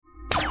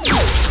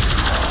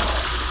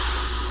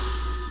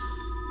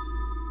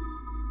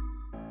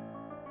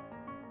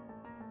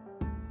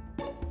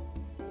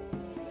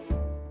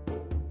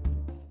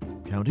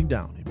Counting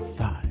down in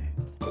 5,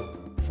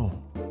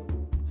 4,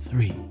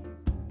 3,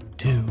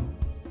 2.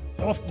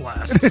 Off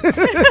blast.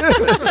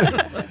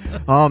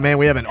 Oh, man,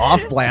 we haven't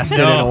off blasted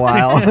in a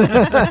while.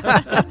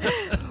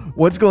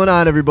 What's going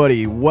on,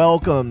 everybody?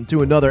 Welcome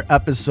to another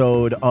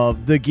episode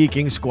of the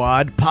Geeking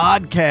Squad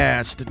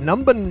podcast,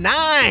 number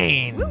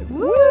 9.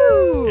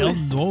 Woo! El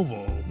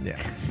Nuevo. Yeah,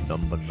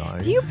 number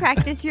 9. Do you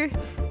practice your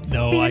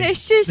No,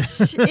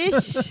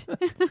 Spanish-ish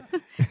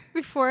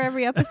before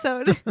every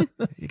episode?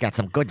 You got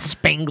some good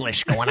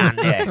Spanglish going on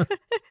there.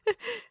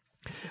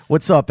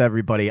 What's up,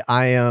 everybody?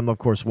 I am, of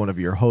course, one of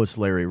your hosts,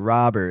 Larry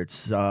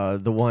Roberts,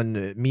 the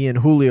one, me and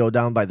Julio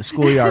down by the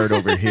schoolyard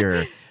over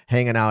here,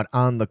 hanging out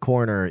on the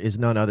corner, is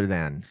none other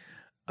than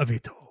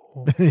Avito.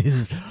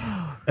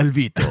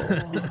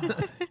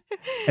 Elvito.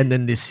 And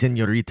then this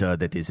señorita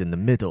that is in the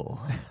middle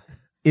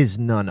is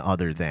none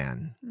other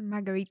than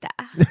Margarita.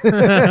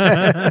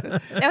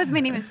 That was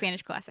my name in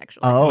Spanish class,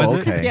 actually. Oh, Was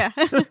it? okay. Yeah.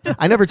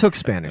 I never took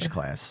Spanish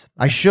class.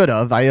 I should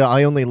have.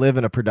 I only live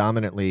in a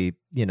predominantly,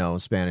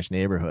 Spanish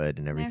neighborhood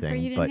and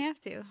everything. You but didn't have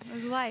to. It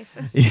was life.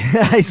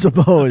 yeah, I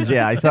suppose.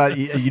 Yeah, I thought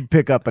you'd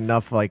pick up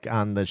enough like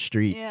on the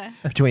street Yeah.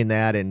 between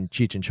that and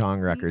Cheech and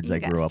Chong records You I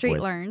got grew up straight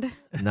with. learned.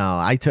 No,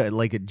 I took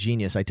like a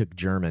genius. I took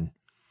German.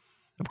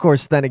 Of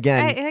course, then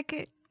again,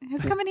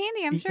 It's come in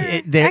handy, I'm sure.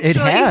 It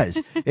Actually.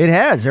 has. It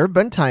has. There have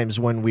been times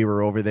when we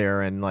were over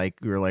there and like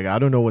we were like, I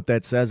don't know what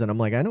that says, and I'm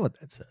like, I know what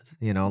that says.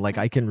 Like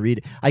I can read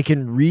it. I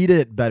can read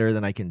it better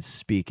than I can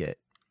speak it.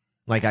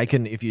 Like I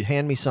can, if you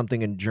hand me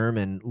something in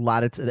German,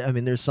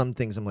 there's some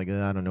things I'm like,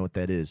 I don't know what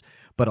that is,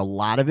 but a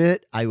lot of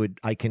it,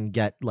 I can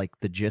get like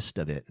the gist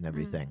of it and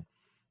everything.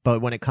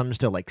 But when it comes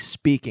to like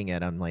speaking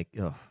it, I'm like,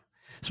 ugh.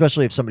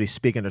 Especially if somebody's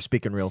speaking, they're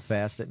speaking real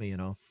fast at me,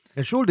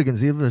 Entschuldigen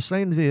Sie,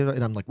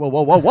 and I'm like,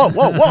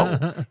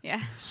 whoa.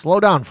 Yeah. Slow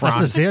down, Was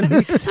Franz. es sehr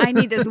nicht? I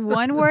need this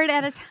one word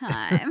at a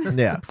time.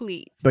 Yeah.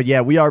 Please. But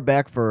yeah, we are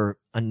back for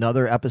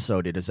another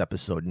episode. It is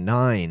episode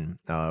 9.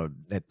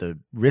 At the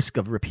risk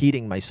of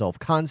repeating myself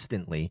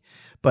constantly,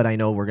 but I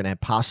know we're going to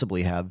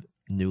possibly have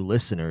new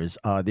listeners.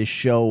 This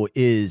show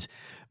is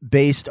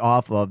based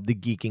off of the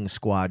Geeking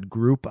Squad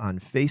group on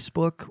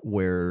Facebook,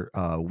 where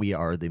we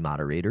are the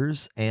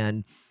moderators,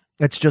 and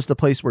it's just a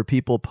place where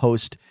people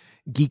post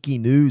geeky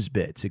news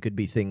bits. It could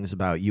be things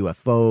about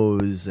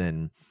UFOs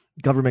and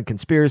government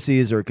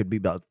conspiracies, or it could be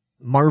about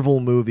Marvel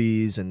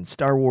movies and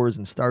Star Wars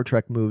and Star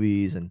Trek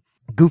movies and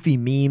goofy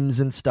memes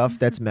and stuff.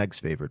 That's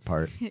Meg's favorite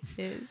part. It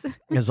is.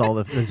 There's all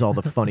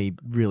the funny,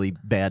 really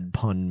bad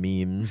pun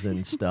memes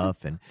and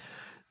stuff, and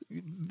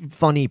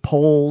funny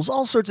polls,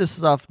 all sorts of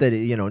stuff that,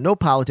 no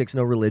politics,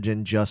 no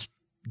religion, just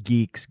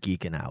geeks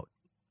geeking out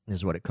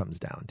is what it comes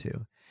down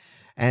to.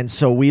 And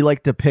so we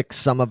like to pick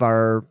some of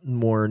our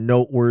more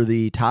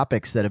noteworthy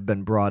topics that have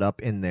been brought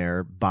up in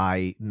there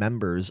by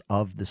members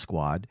of the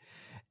squad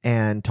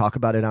and talk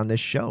about it on this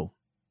show.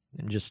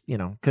 And just,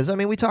 because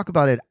we talk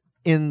about it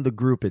in the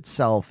group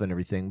itself and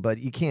everything, but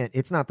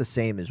it's not the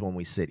same as when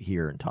we sit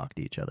here and talk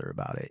to each other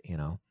about it,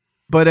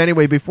 But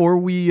anyway, before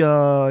we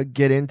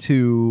get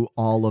into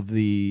all of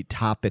the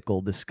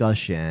topical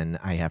discussion,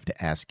 I have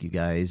to ask you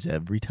guys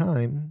every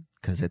time,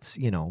 because it's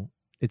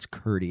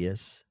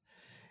courteous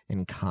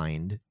and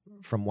kind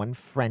from one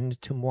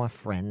friend to more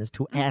friends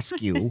to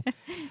ask you,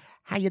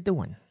 how you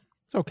doing?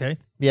 It's okay.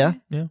 Yeah?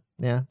 Yeah.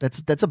 Yeah,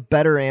 that's a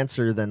better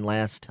answer than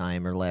last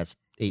time or last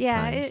 8 Yeah,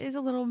 times. it is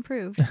a little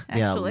improved, actually.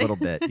 Yeah, a little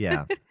bit,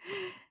 yeah.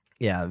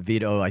 Yeah,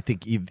 Vito, I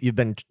think you've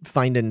been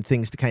finding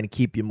things to kind of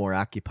keep you more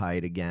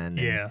occupied again.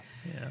 Yeah.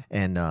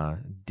 And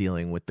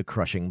dealing with the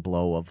crushing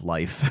blow of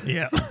life.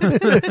 Yeah.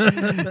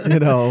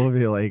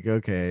 Be like,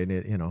 okay,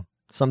 and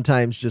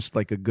sometimes just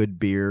like a good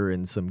beer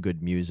and some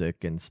good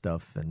music and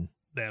stuff, and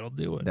That'll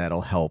do it.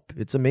 that'll help.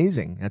 It's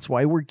amazing. That's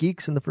why we're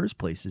geeks in the first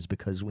place, is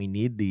because we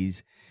need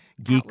these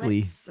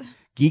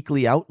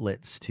geekly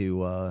outlets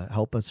to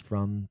help us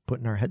from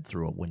putting our head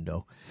through a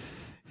window.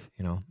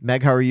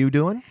 Meg, how are you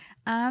doing?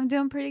 I'm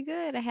doing pretty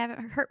good. I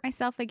haven't hurt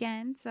myself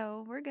again,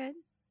 so we're good.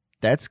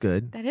 That's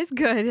good. That is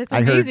good. That's I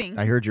amazing.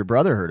 heard your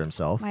brother hurt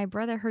himself. My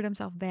brother hurt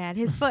himself bad.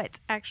 His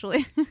foot,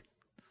 actually.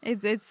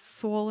 It's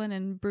swollen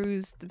and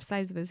bruised the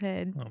size of his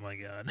head. Oh my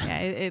God. Yeah,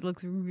 it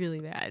looks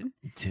really bad.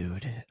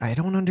 Dude, I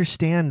don't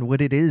understand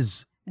what it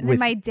is. And then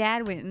my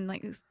dad went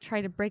and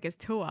tried to break his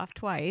toe off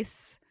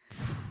twice.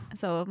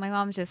 So my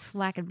mom's just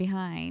slacking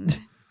behind.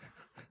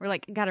 We're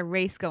got a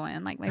race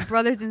going. My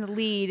brother's in the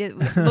lead. It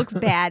looks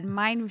bad.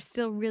 Mine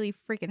still really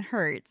freaking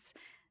hurts.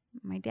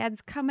 My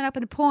dad's coming up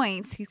in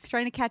points. He's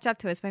trying to catch up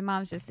to us. My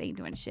mom's just ain't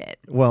doing shit.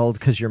 Well,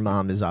 because your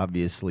mom is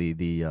obviously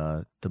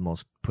the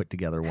most put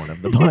together one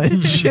of the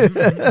bunch. She's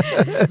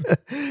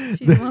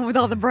the one with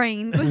all the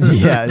brains.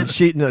 Yeah,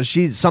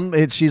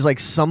 she's like,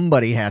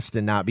 somebody has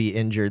to not be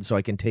injured so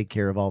I can take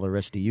care of all the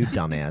rest of you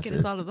dumbasses. Get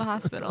us all to the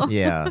hospital.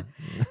 Yeah.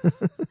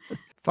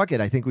 Fuck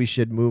it. I think we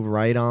should move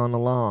right on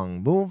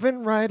along.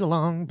 Moving right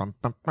along. Bum,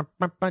 bum, bum,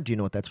 bum, bum. Do you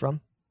know what that's from?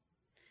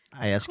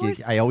 I ask you.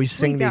 I always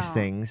sing these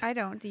things. I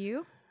don't. Do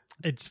you?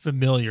 It's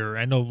familiar.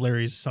 I know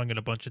Larry's sung it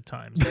a bunch of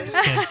times.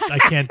 I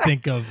can't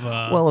think of.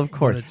 Well, of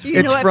course. what it's-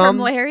 You know it from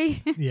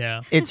Larry?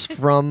 yeah. It's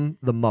from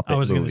the Muppet I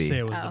was going to movie. say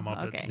it was the Oh,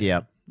 Muppets. okay.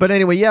 Yeah. But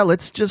anyway, yeah,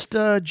 let's just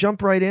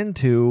jump right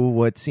into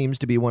what seems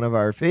to be one of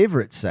our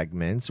favorite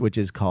segments, which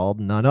is called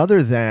none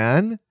other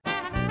than...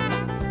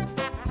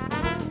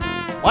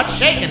 What's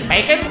shaking,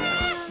 bacon?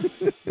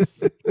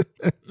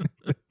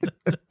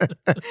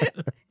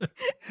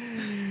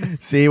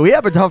 See, we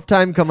have a tough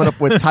time coming up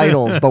with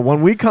titles, but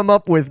when we come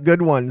up with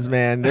good ones,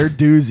 man, they're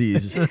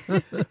doozies.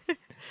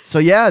 So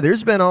yeah,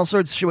 there's been all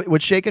sorts.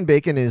 What Shaken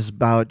Bacon is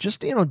about,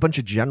 just a bunch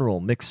of general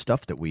mixed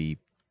stuff that we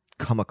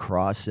come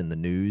across in the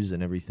news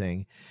and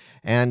everything.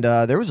 And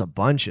there was a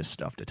bunch of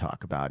stuff to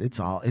talk about. It's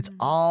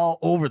all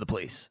over the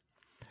place.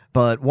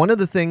 But one of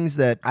the things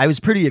that I was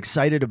pretty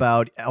excited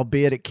about,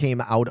 albeit it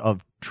came out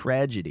of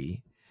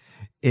tragedy,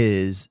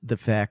 is the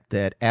fact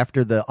that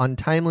after the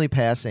untimely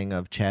passing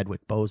of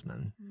Chadwick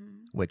Boseman,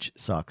 which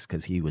sucks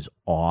because he was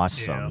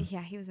awesome.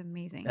 Yeah, he was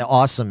amazing.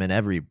 Awesome in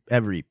every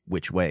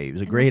which way. He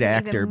was a great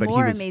actor, but he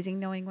more was amazing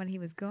knowing what he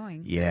was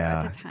going through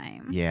Yeah. at the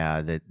time.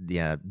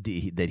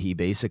 that he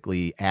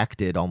basically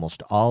acted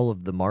almost all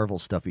of the Marvel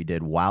stuff he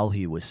did while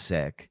he was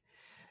sick,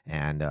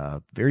 and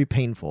very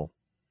painful.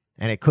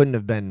 And it couldn't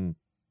have been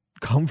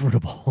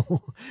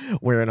comfortable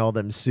wearing all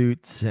them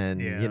suits and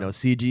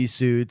CG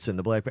suits and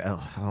the black.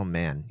 Oh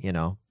man,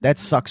 that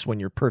sucks when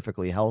you're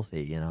perfectly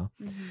healthy.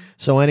 Mm-hmm.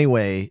 So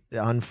anyway,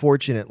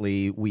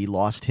 unfortunately, we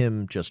lost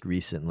him just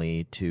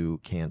recently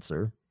to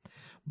cancer.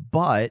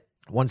 But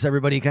once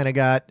everybody kind of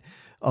got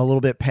a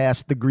little bit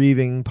past the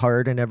grieving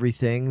part and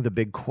everything, the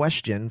big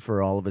question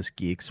for all of us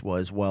geeks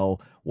was, well,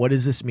 what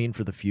does this mean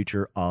for the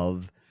future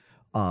of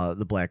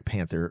the Black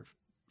Panther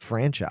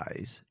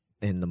franchise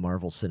in the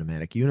Marvel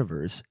Cinematic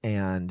Universe?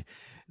 And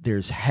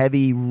there's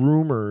heavy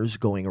rumors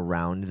going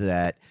around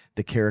that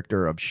the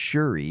character of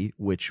Shuri,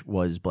 which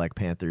was Black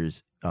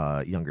Panther's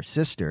younger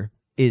sister,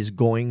 is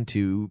going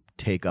to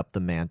take up the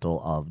mantle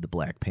of the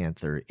Black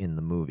Panther in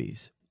the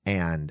movies.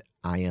 And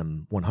I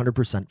am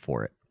 100%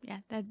 for it. Yeah,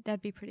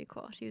 that'd be pretty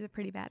cool. She was a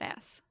pretty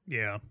badass.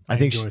 Yeah. I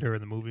think enjoyed her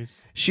in the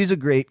movies. She's a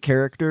great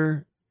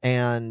character.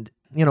 And,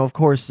 of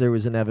course, there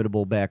was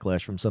inevitable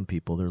backlash from some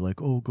people. They're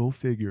like, oh, go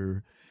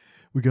figure.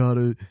 We got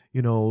to,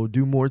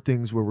 do more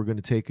things where we're going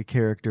to take a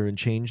character and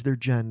change their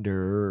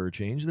gender or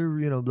change their,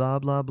 blah,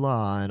 blah,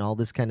 blah, and all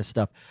this kind of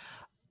stuff.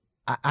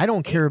 I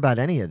don't care about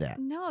any of that.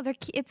 No,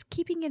 it's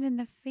keeping it in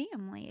the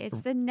family.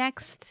 It's the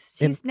next.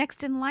 She's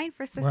next in line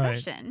for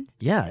succession.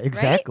 Yeah,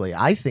 exactly.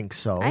 Right? I think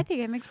so. I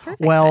think it makes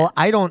perfect Well, sense.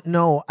 I don't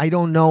know. I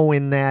don't know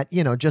in that,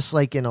 just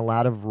like in a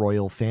lot of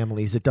royal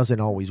families, it doesn't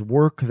always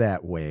work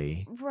that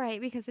way. Right,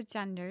 because of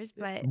genders,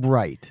 but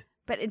Right.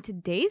 But in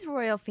today's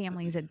royal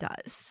families, it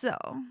does. So.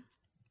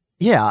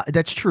 Yeah,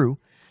 that's true.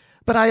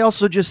 But I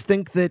also just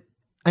think that,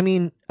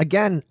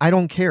 again, I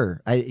don't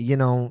care.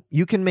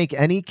 You can make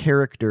any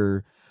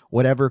character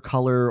whatever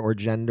color or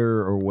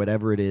gender or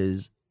whatever it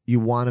is you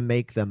want to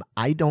make them.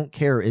 I don't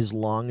care as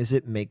long as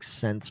it makes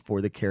sense for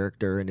the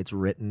character and it's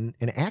written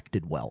and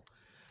acted well.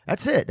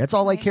 That's it. That's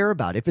all I care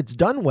about. If it's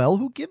done well,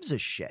 who gives a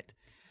shit?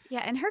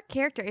 Yeah, and her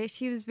character,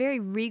 she was very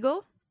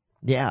regal.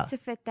 Yeah. To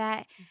fit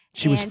that.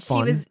 She was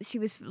fun. She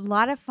was a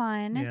lot of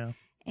fun. Yeah.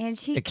 And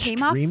she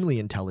extremely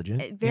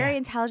intelligent. Very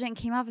intelligent, and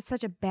came off as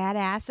such a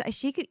badass.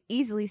 She could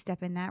easily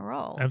step in that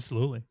role.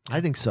 Absolutely.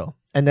 I think so.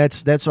 And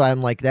that's why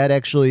I'm like, that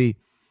actually,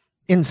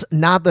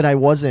 not that I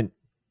wasn't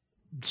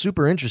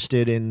super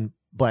interested in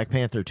Black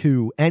Panther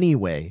 2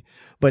 anyway,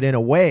 but in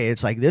a way,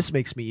 it's like, this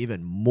makes me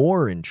even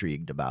more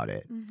intrigued about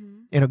it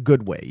in a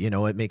good way.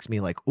 It makes me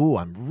like, ooh,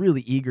 I'm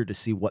really eager to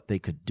see what they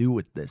could do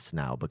with this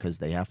now, because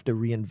they have to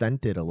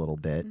reinvent it a little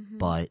bit.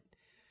 But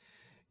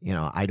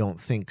I don't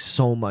think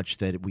so much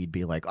that we'd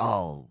be like,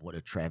 oh, what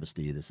a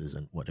travesty. This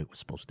isn't what it was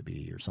supposed to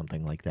be or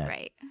something like that.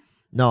 Right.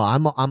 No,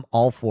 I'm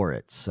all for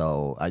it.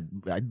 So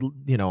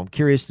I'm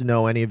curious to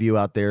know, any of you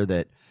out there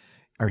that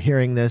are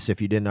hearing this,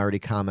 if you didn't already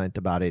comment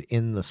about it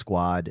in the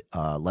squad,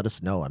 let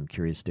us know. I'm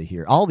curious to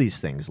hear all these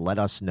things. Let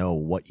us know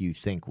what you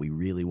think. We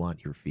really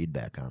want your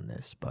feedback on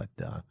this. But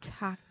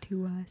talk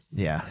to us.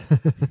 Yeah.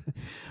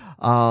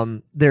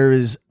 There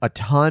is a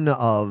ton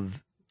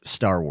of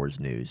Star Wars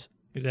news.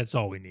 Because that's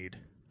all we need.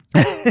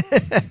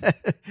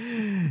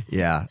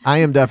 Yeah, I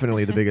am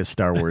definitely the biggest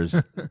Star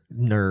Wars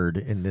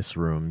nerd in this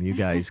room. You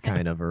guys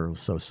kind of are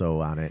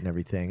so on it and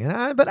everything.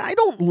 But I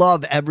don't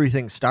love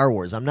everything Star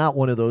Wars. I'm not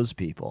one of those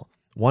people.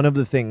 One of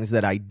the things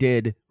that I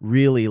did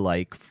really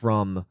like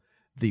from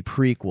the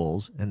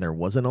prequels, and there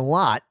wasn't a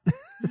lot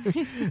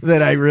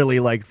that I really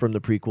liked from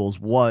the prequels,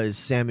 was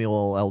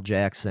Samuel L.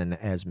 Jackson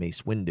as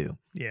Mace Windu.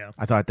 Yeah.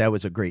 I thought that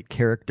was a great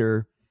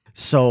character.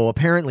 So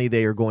apparently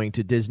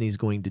Disney's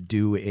going to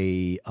do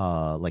a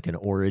like an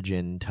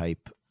origin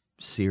type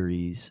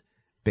series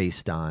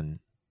based on,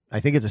 I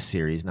think it's a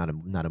series, not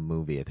a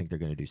movie. I think they're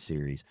going to do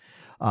series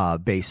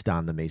based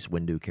on the Mace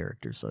Windu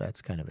character. So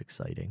that's kind of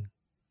exciting.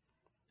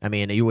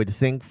 You would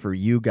think, for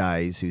you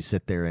guys who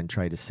sit there and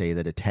try to say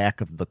that Attack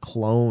of the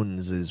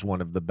Clones is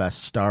one of the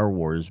best Star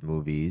Wars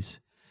movies,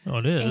 Oh,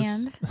 it is.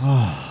 And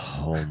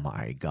Oh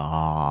my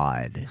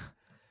God.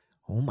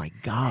 Oh my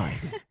God.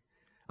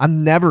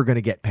 I'm never going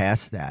to get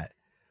past that.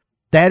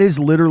 That is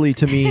literally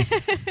to me.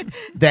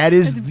 That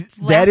is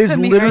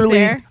blasphemy right literally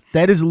there.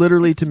 that is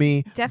literally to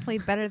me. definitely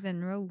better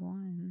than Rogue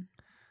One.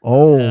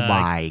 Oh Uh,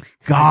 my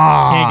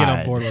God. Can't get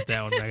on board with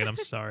that one, Megan. I'm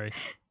sorry.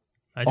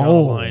 I draw the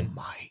Oh line.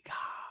 my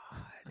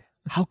God.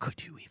 How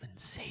could you even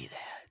say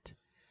that?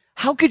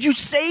 How could you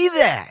say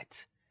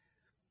that?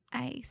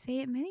 I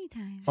say it many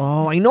times.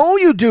 Oh, I know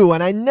you do,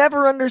 and I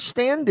never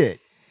understand it.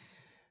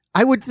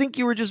 I would think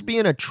you were just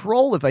being a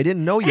troll if I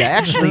didn't know you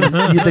actually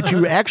that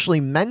you actually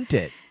meant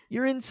it.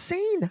 You're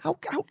insane. How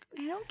I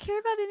don't care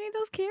about any of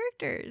those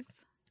characters.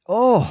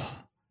 Oh,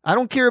 I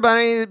don't care about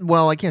any.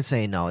 Well, I can't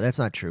say no. That's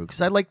not true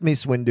because I like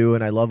Mace Windu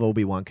and I love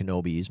Obi-Wan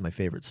Kenobi. He's my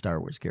favorite Star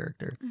Wars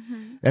character.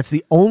 Mm-hmm. That's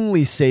the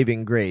only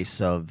saving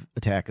grace of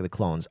Attack of the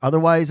Clones.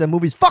 Otherwise, that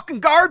movie's fucking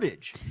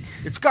garbage.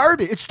 It's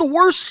garbage. It's the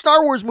worst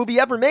Star Wars movie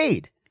ever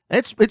made.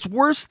 It's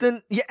worse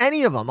than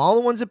any of them. All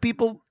the ones that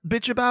people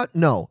bitch about.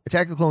 No,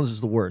 Attack of the Clones is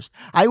the worst.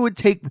 I would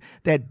take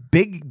that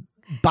big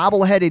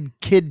bobbleheaded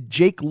kid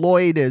Jake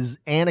Lloyd as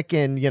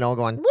Anakin,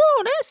 going,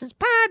 "Woo, this is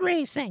pod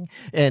racing,"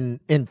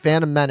 and in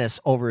Phantom Menace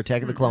over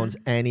Attack of the Clones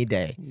any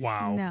day.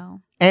 Wow.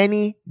 No,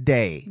 Any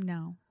day.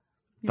 no.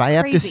 If I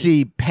have to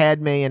see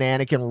Padme and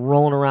Anakin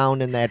rolling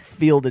around in that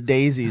field of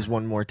daisies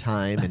one more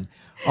time and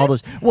all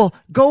those. Well,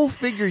 go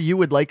figure you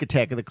would like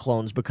Attack of the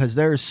Clones because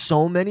there are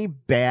so many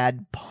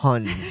bad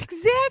puns.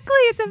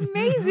 Exactly, it's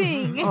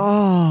amazing.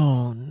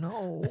 Oh,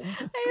 no.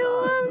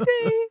 I loved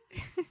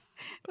it.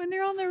 When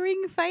they're on the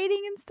ring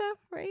fighting and stuff,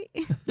 right?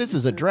 This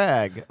is a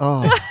drag.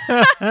 Oh.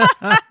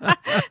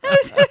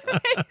 That's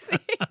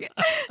amazing.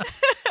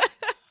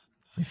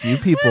 If you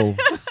people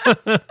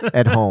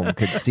at home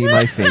could see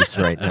my face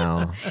right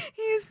now.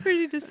 He's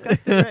pretty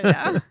disgusted right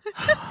now.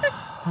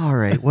 All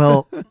right.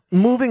 Well,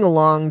 moving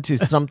along to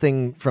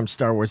something from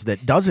Star Wars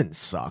that doesn't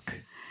suck.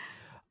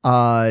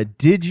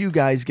 Did you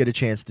guys get a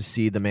chance to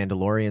see the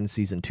Mandalorian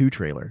Season 2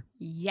 trailer?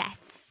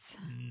 Yes.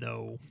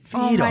 No.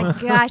 Oh my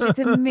gosh, it's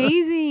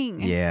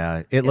amazing.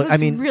 Yeah. It looks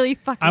really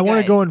fucking I want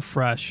to good. go in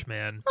fresh,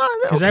 man.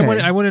 Because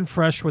okay. I went in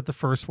fresh with the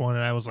first one,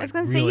 and I was like, I was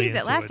gonna say, really you did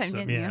into last it, time, so,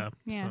 didn't you? yeah,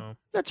 Yeah. So,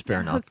 That's fair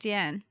enough. Hooked you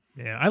in.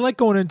 yeah, I like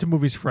going into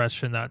movies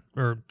fresh and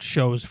or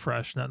shows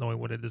fresh, not knowing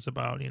what it is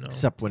about.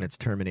 Except when it's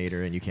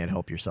Terminator and you can't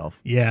help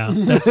yourself. Yeah,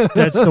 that's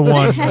the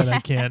one that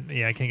I can't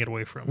get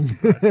away from.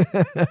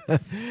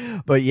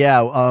 But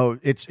yeah,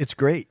 it's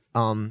great.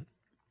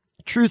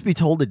 Truth be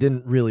told, it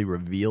didn't really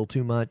reveal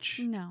too much.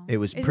 No, It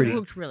was just pretty.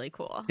 looked really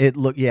cool. It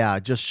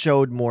just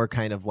showed more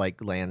kind of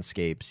like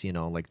landscapes,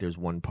 like there's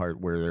one part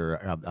where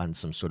they're on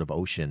some sort of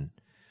ocean,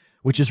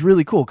 which is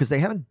really cool because they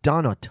haven't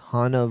done a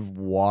ton of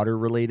water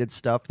related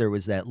stuff. There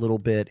was that little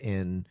bit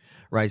in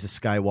Rise of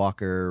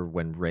Skywalker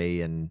when Rey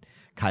and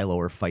Kylo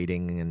are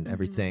fighting and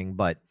everything,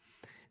 but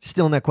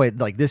still not quite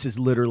like this is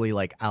literally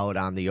like out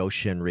on the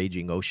ocean,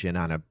 raging ocean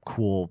on a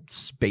cool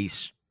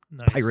space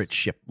Nice. pirate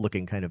ship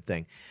looking kind of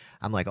thing.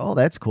 I'm like, oh,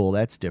 that's cool.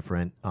 That's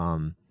different.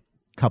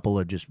 Couple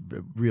of just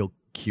real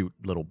cute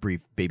little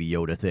brief Baby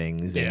Yoda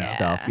things and Yeah.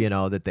 stuff,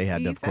 that they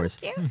had, He's of so course,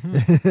 cute.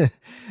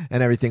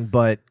 and everything.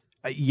 But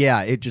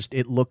yeah,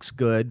 it looks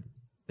good.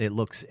 It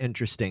looks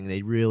interesting.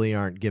 They really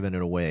aren't giving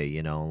it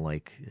away,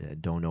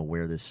 don't know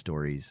where this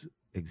story's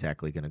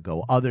exactly going to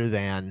go, other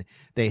than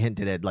they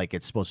hinted at like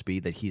it's supposed to be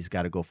that he's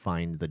got to go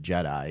find the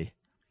Jedi.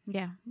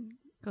 Yeah,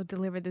 go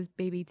deliver this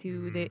baby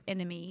to the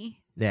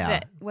enemy.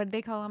 Yeah. What did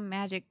they call them?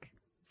 Magic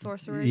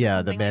sorcerers? or Yeah, the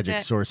something like magic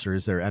that?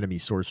 sorcerers, they're enemy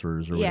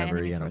sorcerers or Yeah, whatever,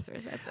 enemy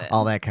sorcerers. That's it.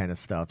 all that kind of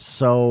stuff.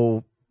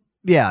 So,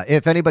 yeah,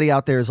 if anybody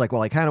out there is like,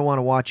 well, I kind of want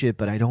to watch it,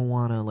 but I don't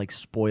want to like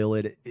spoil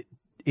it,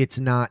 it's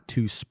not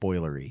too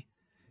spoilery.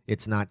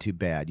 It's not too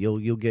bad. You'll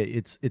get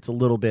it's a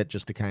little bit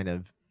just to kind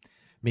of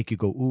make you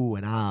go ooh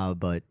and ah,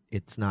 but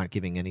it's not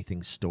giving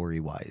anything story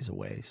wise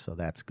away. So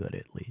that's good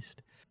at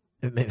least.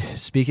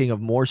 Speaking of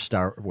more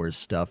Star Wars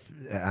stuff,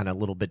 on a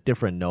little bit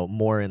different note,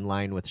 more in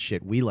line with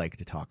shit we like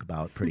to talk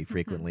about pretty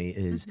frequently,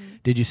 is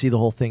did you see the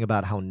whole thing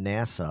about how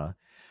NASA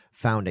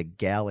found a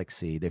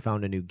galaxy? They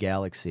found a new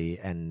galaxy,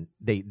 and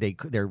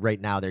they're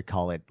right now they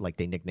call it, like,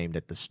 they nicknamed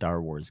it the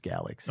Star Wars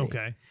Galaxy.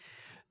 Okay.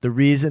 The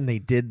reason they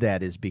did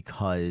that is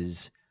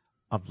because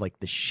of like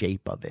the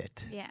shape of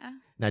it. Yeah.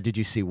 Now, did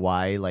you see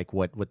why? Like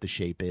what the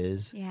shape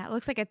is? Yeah, it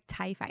looks like a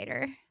TIE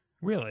fighter.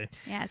 Really?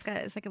 Yeah,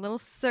 it's like a little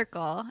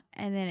circle,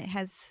 and then it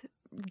has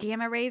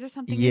gamma rays or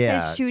something. Yeah.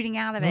 It says shooting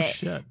out of Oh, it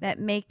shit. that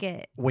make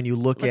it When you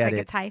look look at like a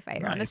it, TIE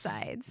fighter on the Nice.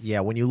 sides.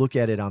 yeah, when you look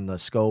at it on the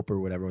scope or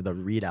whatever, the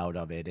readout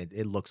of it,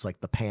 it looks like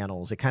the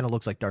panels. It kind of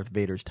looks like Darth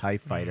Vader's TIE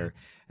fighter,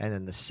 and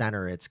then the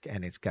center, it's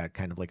got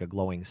kind of like a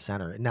glowing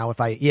center. Now, if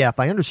I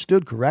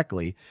understood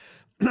correctly,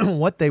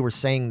 what they were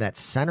saying that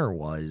center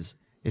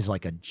is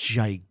like a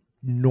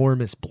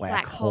ginormous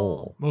black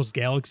hole. Most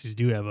galaxies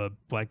do have a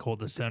black hole at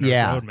the center.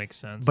 Yeah. That would make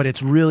sense. But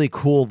it's really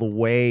cool the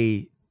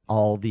way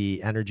all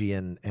the energy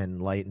and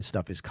light and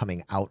stuff is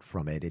coming out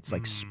from it. It's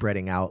like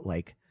spreading out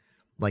like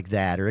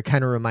that. Or it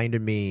kind of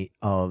reminded me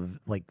of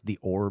like the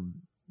orb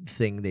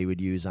thing they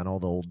would use on all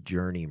the old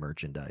Journey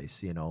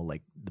merchandise,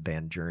 like the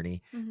band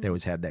Journey. They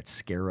always had that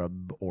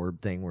scarab orb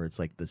thing where it's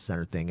like the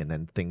center thing and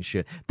then things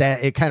should,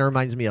 that it kind of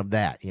reminds me of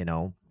that,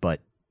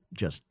 but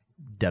just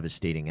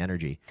devastating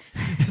energy.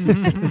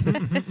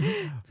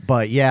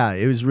 But yeah,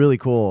 it was really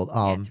cool.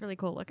 Yeah, it's really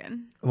cool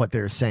looking. What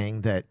they're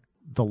saying, that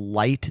the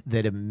light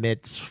that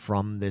emits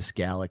from this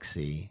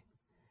galaxy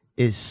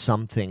is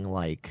something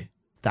like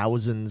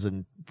thousands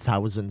and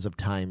thousands of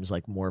times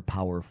like more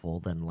powerful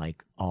than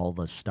like all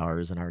the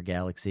stars in our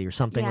galaxy or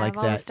something like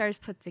all that. the stars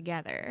put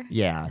together.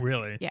 Yeah.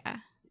 Really?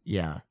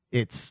 Yeah.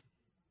 It's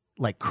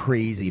like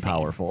crazy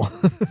powerful.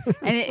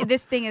 And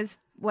this thing is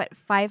what,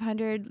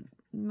 500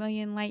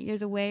 million light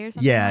years away or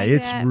something? Yeah, like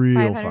it's that? real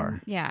 500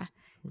 far. Yeah.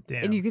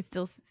 Damn. And you could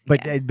still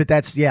But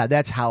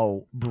that's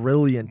how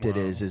brilliant it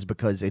Wow. is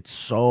because it's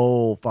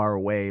so far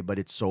away, but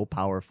it's so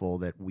powerful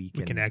that we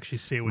can actually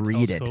see it with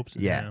read it. telescopes.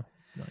 Yeah.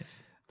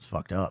 Nice. It's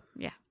fucked up.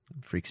 Yeah.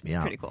 It freaks me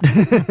out. Pretty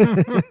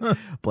cool.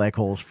 Black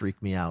holes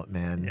freak me out,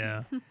 man.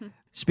 Yeah.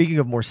 Speaking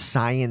of more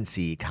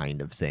science-y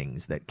kind of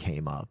things that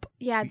came up.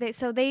 Yeah,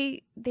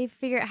 they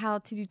figure out how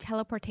to do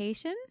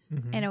teleportation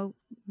Mhm. in a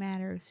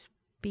matter of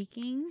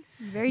speaking.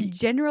 Very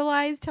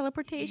generalized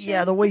teleportation.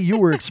 Yeah, the way you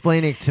were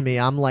explaining it to me,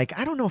 I'm like,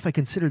 I don't know if I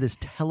consider this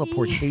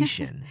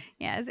teleportation.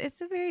 Yeah,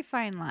 it's a very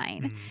fine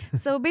line. Mm.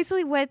 So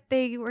basically what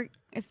they were,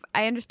 if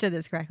I understood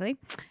this correctly,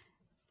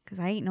 because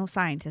I ain't no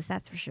scientist,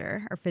 that's for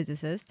sure, or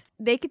physicist,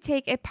 they could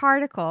take a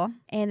particle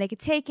and they could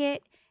take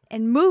it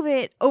and move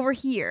it over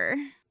here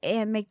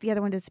and make the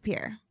other one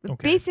disappear. But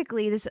Okay.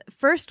 basically this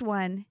first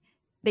one,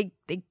 they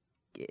it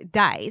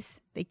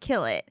dies, they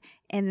kill it,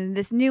 and then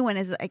this new one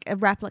is like a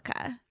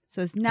replica.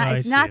 So it's not I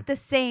it's see. not the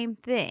same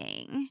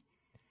thing.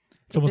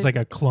 It's almost like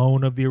a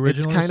clone of the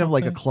original. It's or kind of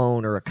like a something?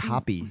 clone or a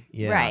copy.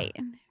 Yeah.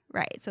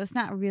 Right. So it's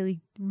not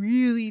really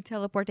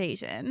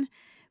teleportation,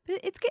 but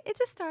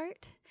it's a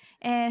start.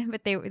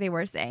 But they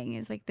were saying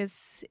it's like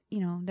this,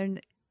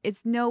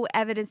 it's no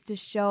evidence to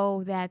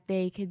show that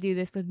they could do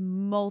this with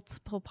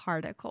multiple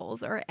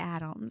particles or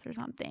atoms or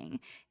something.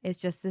 It's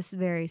just this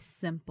very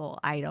simple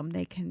item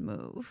they can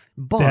move.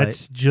 But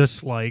That's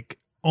just like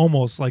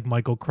almost like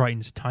Michael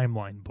Crichton's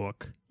timeline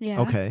book.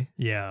 Yeah. okay.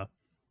 Yeah.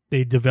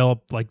 They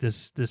developed like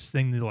this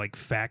thing that like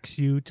fax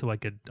you to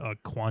like a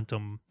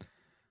quantum,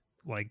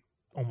 like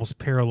almost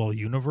parallel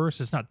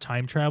universe. It's not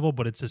time travel,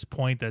 but it's this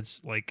point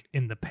that's like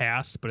in the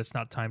past, but it's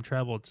not time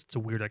travel. It's a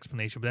weird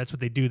explanation, but that's what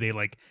they do. They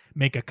like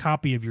make a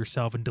copy of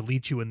yourself and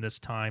delete you in this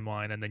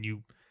timeline, and then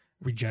you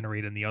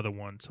regenerate in the other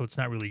one. So it's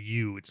not really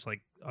you. It's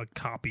like a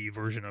copy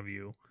version of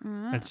you.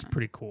 That's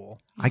pretty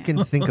cool. I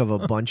can think of a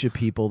bunch of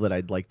people that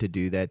I'd like to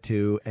do that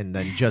to, and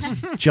then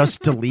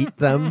just delete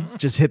them.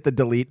 Just hit the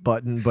delete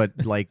button, but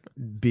like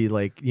be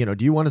like, do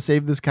you want to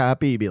save this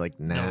copy? Be like,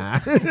 nah.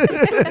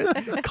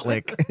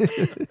 Click.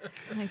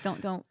 Like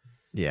don't.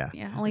 Yeah.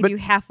 Yeah. Only But- do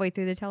halfway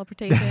through the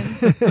teleportation.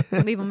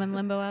 Leave them in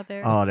limbo out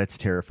there. Oh, that's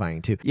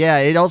terrifying too. Yeah,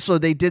 it also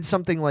they did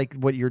something like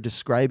what you're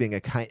describing.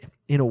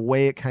 In a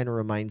way, it kind of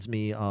reminds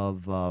me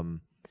of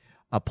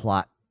a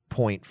plot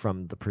point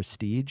from The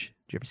Prestige.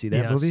 Did you ever see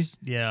that Yes. movie?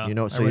 Yeah. You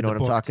know, I so you read know the what I'm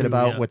book, talking too.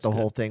 about Yeah, with it's the good.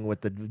 whole thing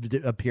with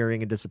the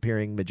appearing and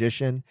disappearing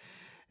magician,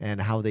 and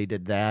how they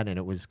did that, and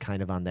it was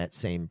kind of on that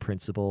same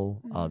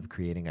principle of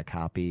creating a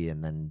copy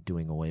and then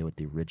doing away with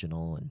the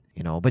original, and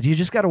But you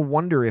just got to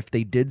wonder if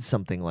they did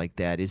something like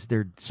that. Is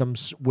there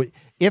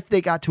if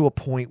they got to a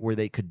point where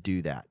they could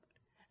do that?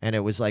 And it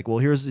was like, well,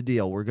 here's the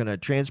deal. We're going to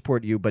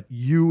transport you, but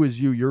you as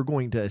you're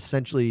going to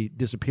essentially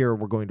disappear.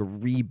 We're going to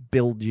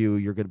rebuild you.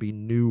 You're going to be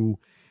new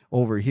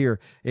over here.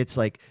 It's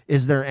like,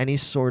 is there any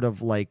sort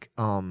of like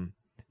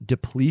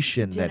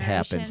depletion that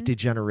happens?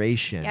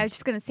 Degeneration. Yeah, I was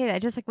just gonna say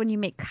that. Just like when you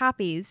make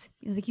copies,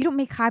 it's like you don't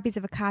make copies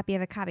of a copy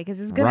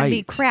because it's gonna be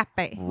Right.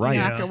 crappy. Right.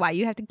 After a while,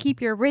 you have to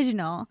keep your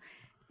original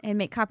and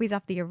make copies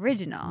off the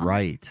original.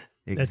 Right.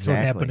 Exactly. That's what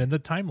happened in the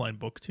timeline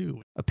book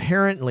too.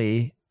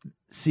 Apparently,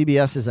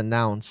 CBS has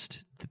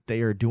announced that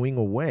they are doing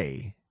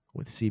away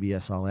with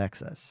CBS All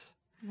Access.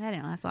 That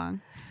didn't last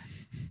long.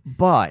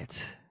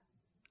 But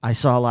I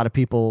saw a lot of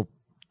people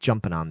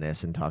jumping on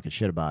this and talking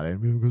shit about it.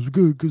 Because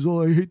good, because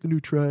I hate the new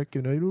track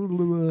and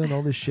and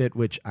all this shit,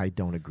 which I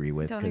don't agree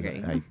with. Don't 'cause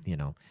agree.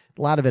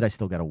 A lot of it I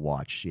still got to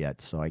watch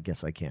yet, so I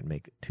guess I can't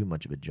make too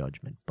much of a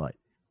judgment. But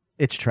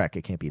it's Trek;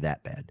 it can't be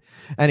that bad.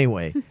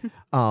 Anyway,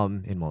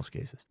 in most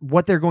cases,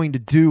 what they're going to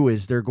do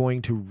is they're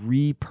going to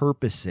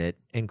repurpose it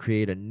and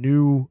create a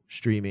new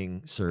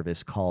streaming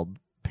service called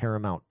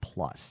Paramount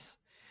Plus.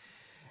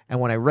 And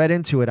when I read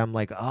into it, I'm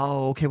like,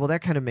 oh, okay, well,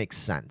 that kind of makes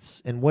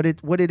sense. And what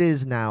it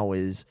is now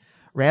is,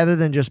 rather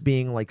than just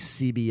being like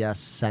CBS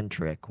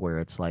centric, where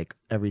it's like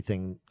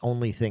everything,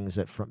 only things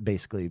that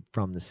basically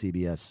from the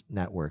CBS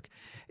network,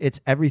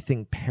 it's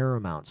everything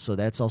Paramount. So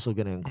that's also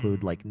going to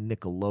include like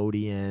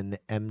Nickelodeon,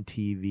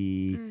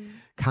 MTV,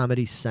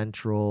 Comedy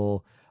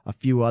Central, a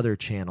few other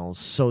channels.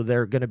 So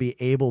they're going to be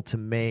able to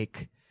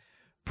make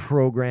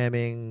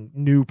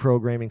new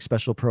programming,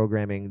 special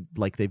programming,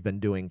 like they've been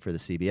doing for the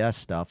CBS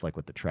stuff, like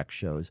with the Trek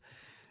shows,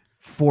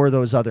 for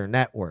those other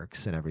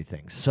networks and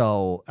everything.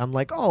 So I'm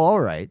like, oh,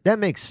 all right, that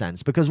makes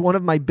sense. Because one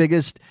of my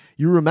biggest,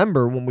 you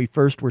remember when we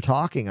first were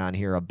talking on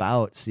here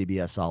about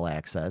CBS All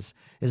Access,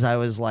 is I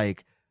was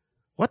like,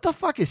 what the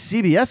fuck is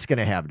CBS going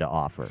to have to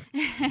offer?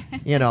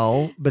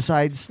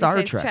 Besides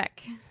Star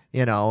Trek.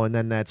 And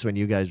then that's when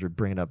you guys were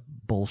bringing up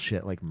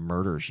bullshit like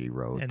Murder, She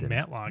Wrote. And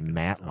Matlock.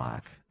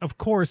 Matlock. Of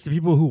course, the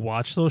people who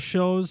watch those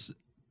shows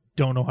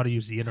don't know how to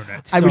use the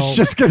internet. I was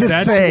just going to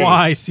say. That's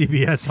why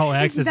CBS All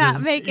Access not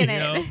is making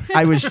it.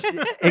 I was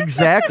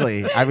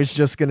exactly. I was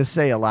just going to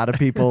say a lot of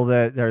people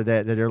that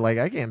are like,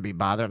 I can't be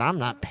bothered. I'm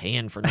not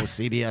paying for no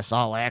CBS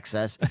All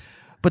Access.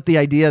 But the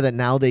idea that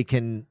now they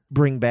can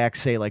bring back,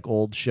 say, like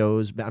old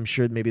shows, I'm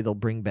sure maybe they'll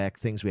bring back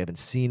things we haven't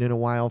seen in a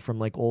while from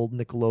like old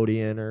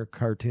Nickelodeon or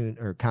cartoon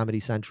or Comedy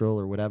Central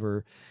or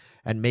whatever,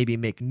 and maybe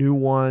make new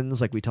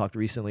ones. Like we talked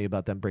recently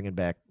about them bringing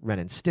back Ren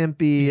and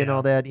Stimpy and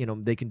all that.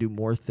 They can do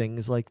more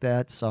things like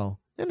that. So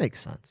it makes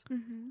sense.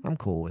 Mm-hmm. I'm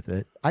cool with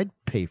it. I'd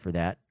pay for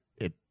that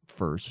at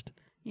first.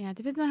 Yeah, it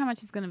depends on how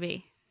much it's going to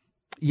be.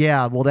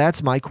 Yeah, well,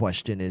 that's my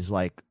question is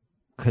like,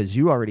 because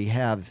you already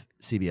have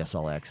CBS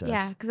All Access.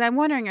 Yeah, because I'm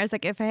wondering, I was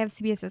like, if I have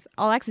CBS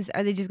All Access,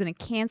 are they just going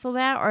to cancel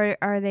that, or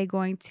are they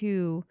going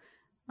to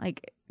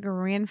like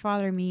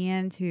grandfather me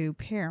into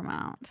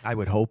Paramount? I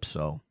would hope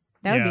so.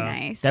 That would be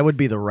nice. That would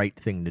be the right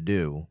thing to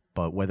do.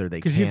 But whether they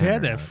because can you've had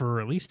or that not.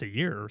 for at least a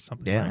year or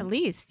something. Yeah. right? At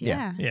least,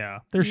 yeah. Yeah,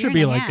 there Year should and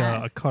be a like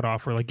half. a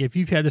cutoff where like if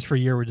you've had this for a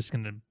year, we're just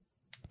gonna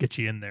get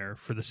you in there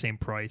for the same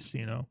price. Thought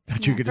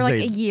you Yeah, could for like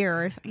say, a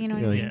year or something. You know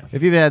what I like, mean? Yeah.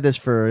 if you've had this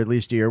for at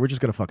least a year, we're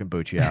just gonna fucking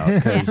boot you out.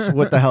 Because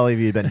what the hell have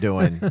you been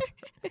doing?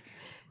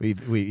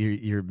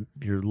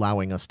 You're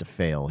allowing us to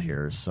fail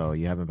here, so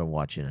you haven't been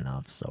watching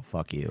enough. So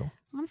fuck you.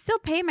 I'm still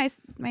paying my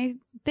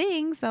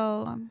thing,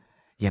 so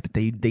Yeah, but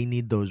they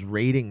need those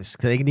ratings.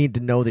 They need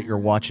to know that you're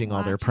watching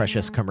all their Watching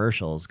precious them.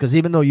 commercials. Because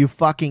even though you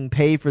fucking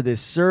pay for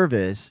this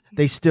service,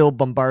 they still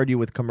bombard you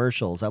with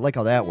commercials. I like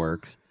how that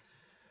works.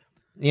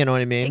 You know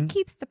what I mean? it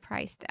keeps the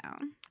price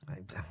down.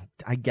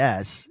 I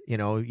guess you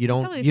It's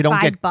only don't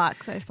 $5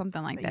 get. or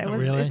something like that. Oh, It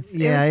was, really? It's,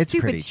 Yeah, it was it's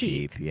stupid pretty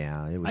cheap.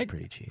 Yeah, it was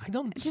pretty cheap. I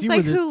don't It's see just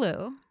like where the-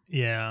 Hulu.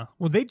 Yeah,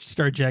 well, they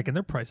start jacking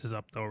their prices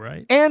up though,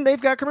 right? And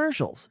they've got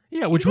commercials.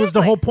 Yeah, which was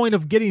the whole point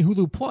of getting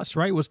Hulu Plus,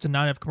 right? Was to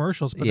not have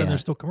commercials, but Yeah. then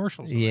there's still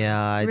commercials. in there. Yeah,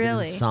 I did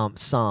Really?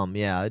 some.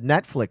 Yeah,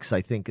 Netflix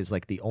I think is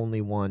like the only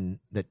one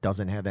that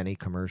doesn't have any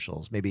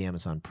commercials. Maybe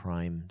Amazon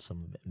Prime, some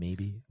of it,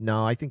 maybe.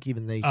 No, I think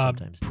even they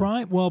sometimes do.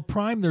 Prime. Well,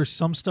 Prime. There's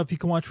some stuff you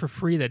can watch for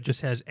free that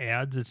just has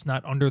ads. It's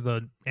not under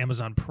the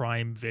Amazon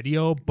Prime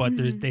Video, but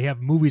they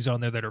have movies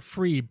on there that are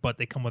free, but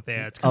they come with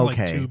ads. Kind of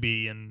Okay. like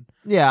Tubi and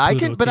Yeah, I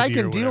Pluto can, but I TV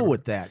can or deal whatever.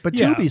 with that. But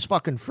Yeah. Tubi's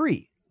fucking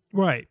free,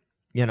 right.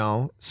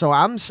 So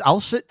I'll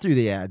sit through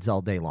the ads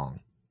all day long.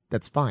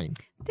 That's fine.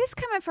 This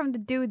coming from the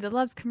dude that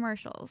loves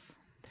commercials.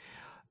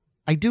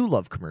 I do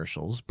love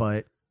commercials,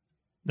 but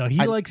No,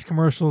 he likes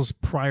commercials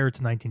prior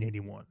to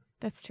 1981.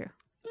 That's true.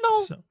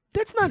 no, So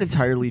that's not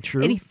entirely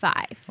true.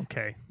 85.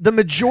 okay, The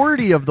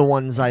majority of the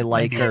ones I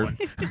like are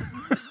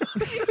 91.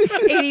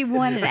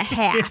 81 and a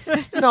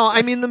half. no,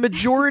 I mean the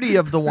majority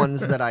of the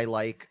ones that I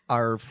like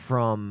are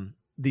from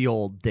the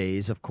old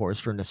days, of course,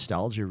 for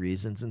nostalgia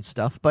reasons and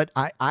stuff. But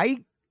I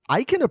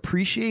can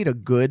appreciate a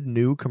good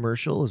new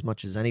commercial as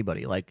much as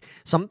anybody. Like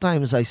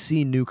sometimes I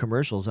see new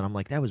commercials and I'm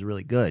like, that was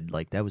really good.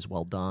 Like that was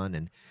well done.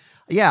 And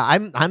yeah,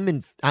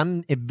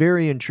 I'm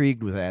very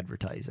intrigued with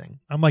advertising.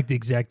 I'm like the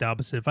exact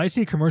opposite. If I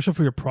see a commercial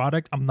for your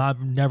product, I'm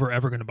never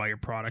ever going to buy your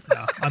product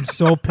now. I'm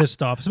so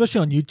pissed off,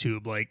 especially on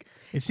YouTube. Like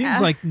it seems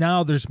like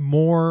now there's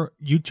more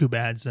YouTube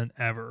ads than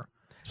ever,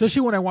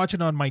 especially when I watch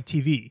it on my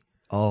TV.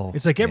 Oh,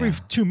 It's like every yeah.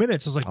 2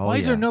 minutes. I was like, Oh, why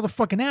is there yeah. another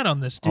fucking ad on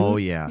this, dude? Oh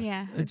yeah.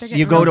 Yeah. It's- they're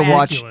You getting go to real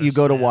watch. bad. You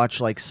go to yeah.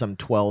 watch like some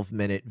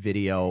 12-minute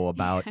video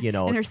about And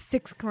there's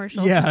 6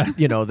 commercials. Yeah.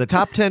 the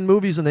top 10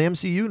 movies in the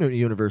MCU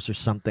universe or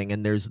something,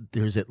 and there's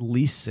at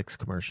least 6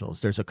 commercials.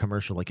 There's a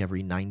commercial like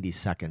every 90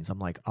 seconds. I'm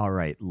like, all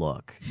right,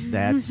 look,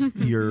 that's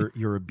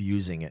you're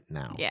abusing it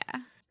now. Yeah.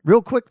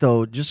 Real quick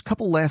though, just a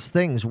couple last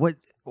things.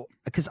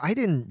 Because I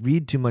didn't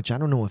read too much. I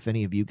don't know if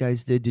any of you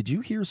guys did. Did you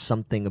hear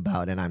something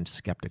about? And I'm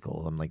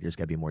skeptical. I'm like, there's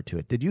got to be more to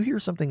it. Did you hear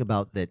something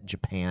about that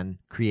Japan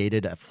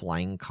created a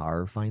flying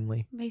car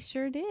finally? They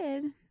sure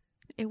did.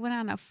 It went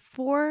on a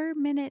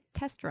 4-minute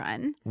test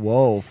run.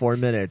 Whoa, 4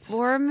 minutes.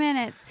 4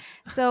 minutes.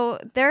 So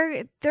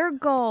their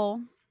goal,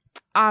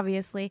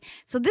 obviously.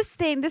 So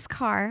this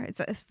car,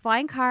 it's a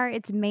flying car.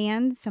 It's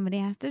manned. Somebody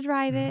has to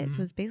drive it.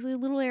 So it's basically a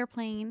little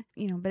airplane,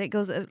 but it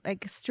goes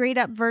like straight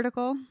up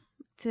vertical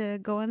to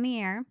go in the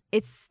air. They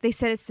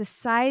said it's the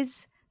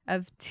size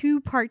of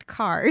 2 parked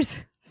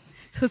cars.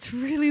 So it's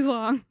really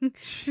long,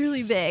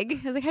 really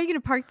big. I was like, how are you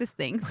going to park this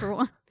thing for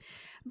one?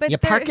 But You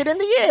park it in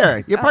the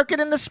air. You park it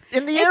in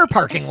the air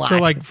parking lot. So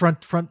like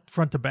front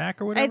to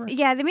back or whatever.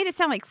 yeah, they made it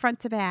sound like front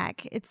to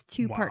back. It's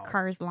 2 parked Wow.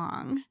 cars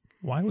long.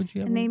 Why would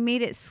you? And they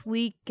made it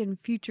sleek and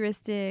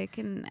futuristic.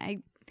 And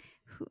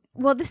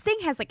this thing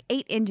has like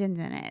 8 engines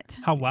in it.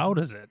 How loud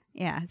is it?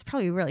 Yeah, it's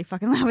probably really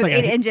fucking loud with like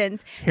 8 a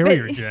engines.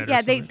 Harrier But, jet. yeah,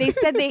 or they something.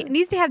 said it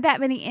needs to have that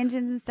many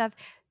engines and stuff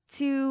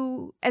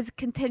as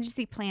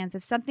contingency plans.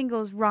 If something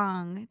goes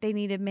wrong, they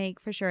need to make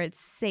for sure it's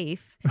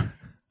safe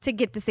to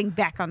get this thing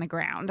back on the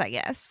ground, I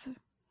guess.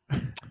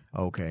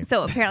 Okay.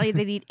 So apparently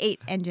they need 8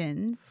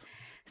 engines.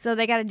 So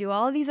they got to do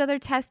all these other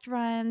test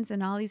runs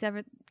and all these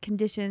other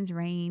conditions,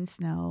 rain,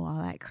 snow,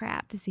 all that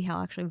crap to see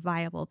how actually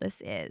viable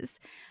this is.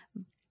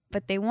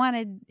 But they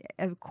wanted,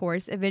 of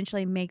course,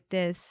 eventually make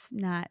this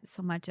not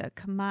so much a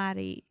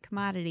commodity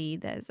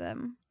that's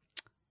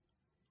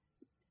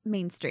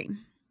mainstream.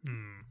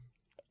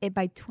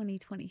 By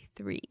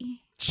 2023.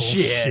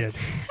 Shit.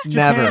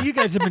 Japan, Never. you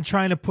guys have been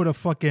trying to put a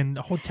fucking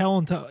hotel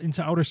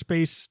into outer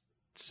space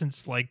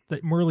since like the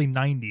early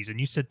 90s, and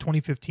you said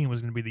 2015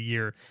 was going to be the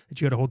year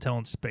that you had a hotel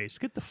in space.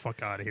 Get the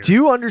fuck out of here. Do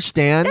you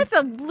understand? That's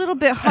a little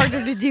bit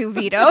harder to do,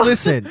 Vito.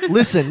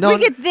 Listen. No, we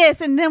get this,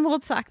 and then we'll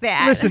talk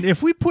that. Listen,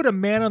 if we put a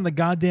man on the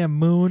goddamn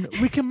moon,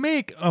 we can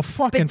make a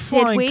fucking But did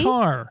flying we?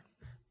 car.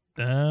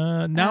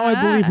 Now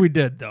I believe we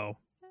did, though.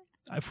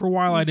 For a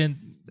while, I didn't.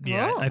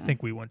 Yeah, Oh. I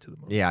think we went to the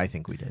moon. yeah, I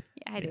think we did.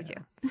 Yeah, I do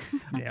too.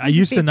 Yeah, I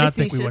used to being not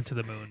think we went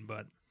facetious. to the moon,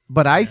 but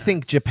But I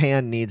think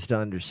Japan needs to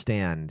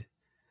understand,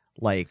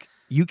 like,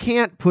 you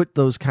can't put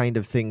those kind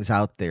of things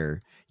out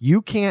there.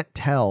 You can't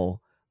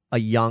tell a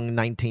young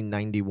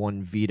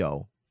 1991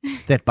 Vito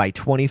that by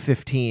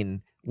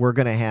 2015 we're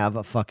going to have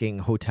a fucking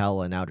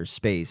hotel in outer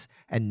space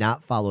and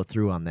not follow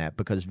through on that,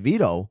 because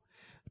Vito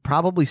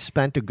probably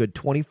spent a good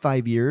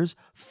 25 years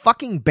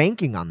fucking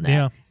banking on that.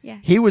 yeah. Yeah,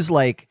 He was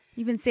like,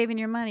 you've been saving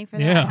your money for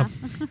Yeah. that.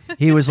 Huh?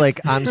 he was like,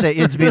 I'm saying,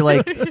 it'd be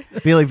like,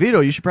 Vito,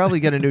 you should probably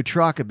get a new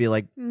truck. It'd be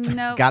like,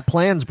 No, got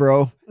plans,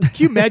 bro. Can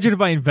you imagine if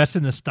I invested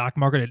in the stock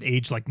market at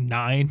age like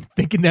 9,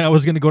 thinking that I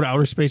was going to go to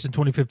outer space in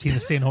 2015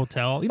 and stay in a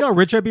hotel? You know how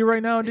rich I'd be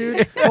right now,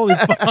 dude? Holy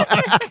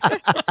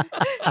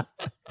fuck.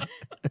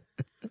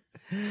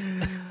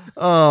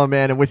 Oh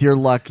man, and with your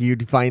luck,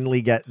 you'd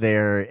finally get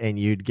there and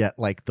you'd get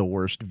like the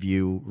worst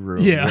view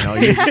room. Yeah. You know?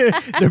 You'd,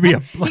 There'd be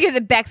a. you get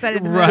the backside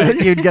of the moon. Right.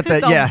 you'd get It's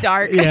that, all yeah.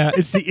 dark. Yeah,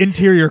 it's the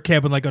interior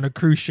cabin like on a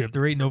cruise ship.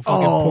 There ain't no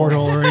fucking Oh.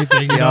 porthole or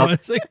anything. You know? Yep.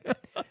 It's like,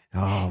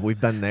 Oh, we've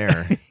been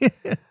there.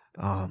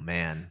 Oh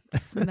man.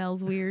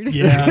 Smells weird.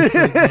 yeah, it's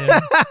like,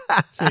 man,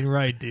 this ain't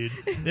right, dude.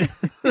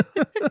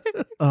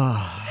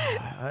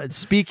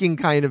 Speaking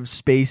kind of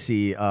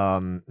spacey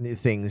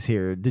things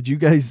here, did you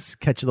guys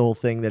catch the whole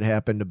thing that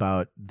happened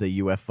about the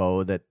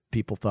UFO that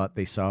people thought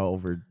they saw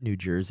over New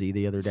Jersey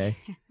the other day?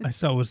 I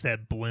saw it was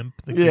that blimp.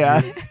 The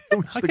Yeah.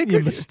 How can you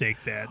mistake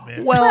that,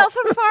 man? Well,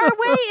 from far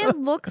away, it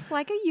looks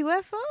like a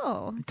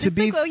UFO. To Just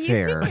be like what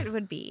fair- you think it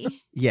would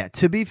be. Yeah,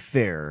 to be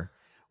fair,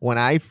 when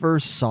I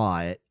first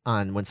saw it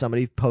when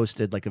somebody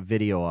posted like a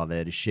video of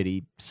it, a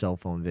shitty cell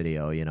phone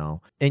video, you know,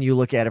 and you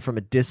look at it from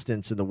a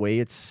distance and the way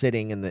it's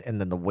sitting and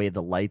then the way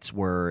the lights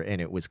were,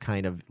 and it was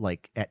kind of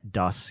like at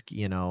dusk,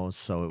 you know,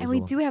 so it was And we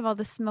do have all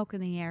the smoke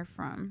in the air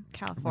from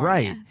California.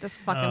 Right. That's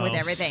fucking Oh. with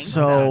everything.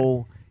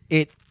 So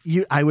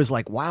I was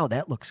like, wow,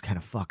 that looks kind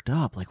of fucked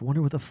up. Like,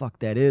 wonder what the fuck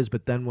that is.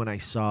 But then when I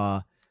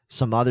saw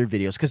some other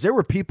videos, because there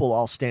were people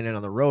all standing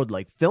on the road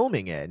like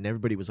filming it, and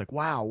everybody was like,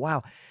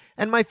 wow.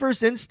 And my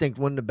first instinct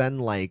wouldn't have been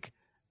like,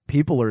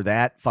 people are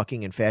that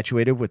fucking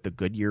infatuated with the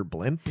Goodyear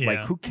blimp. Yeah. Like,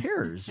 who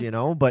cares, you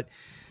know? But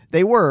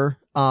they were.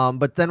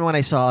 But then when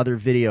I saw other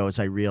videos,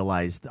 I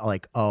realized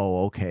like,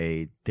 oh,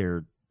 okay,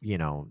 they're, you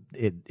know,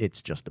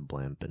 it's just a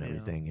blimp and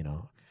everything, you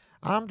know.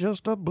 I'm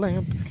just a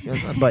blimp.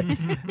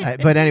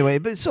 But anyway,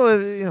 so,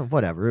 you know,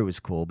 whatever. It was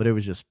cool, but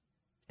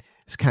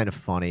it's kind of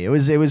funny. It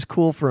was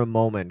cool for a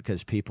moment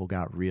because people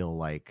got real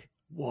like,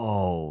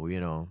 whoa, you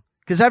know,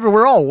 because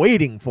we're all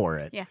waiting for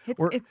it. Yeah,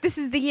 We're- this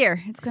is the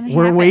year. It's going to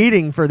We're happen.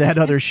 waiting for that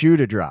other shoe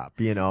to drop,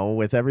 you know,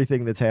 with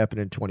everything that's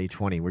happened in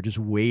 2020. We're just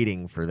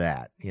waiting for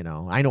that, you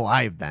know. I know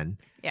I've been.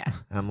 Yeah.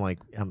 I'm like,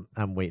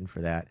 I'm waiting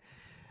for that.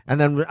 And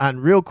then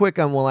real quick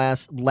on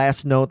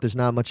last note, there's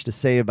not much to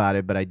say about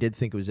it, but I did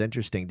think it was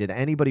interesting. Did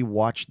anybody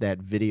watch that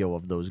video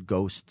of those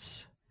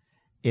ghosts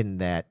in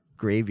that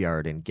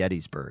graveyard in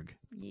Gettysburg?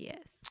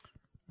 Yes.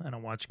 I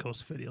don't watch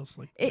ghost videos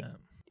like It- that.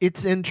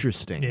 It's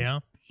interesting. Yeah.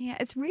 Yeah,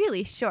 it's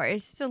really short.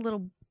 It's just a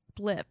little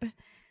blip.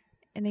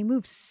 And they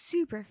move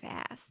super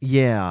fast.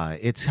 Yeah,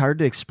 it's hard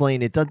to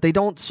explain. They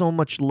don't so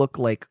much look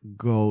like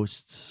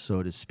ghosts,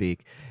 so to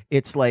speak.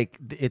 It's like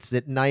it's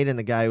at night, and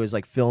the guy was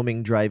like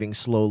filming, driving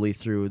slowly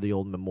through the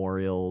old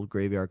memorial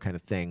graveyard kind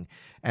of thing.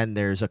 And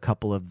there's a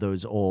couple of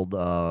those old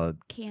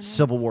Cannons.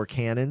 Civil War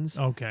cannons,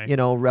 Okay. you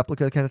know,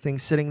 replica kind of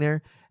things sitting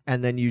there.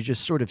 And then you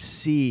just sort of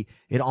see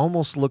it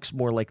almost looks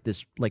more like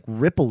this, like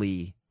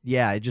rippley.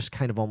 Yeah, it just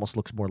kind of almost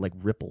looks more like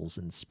ripples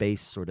in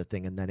space, sort of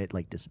thing, and then it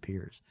like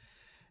disappears.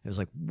 It was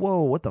like,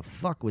 whoa, what the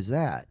fuck was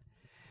that?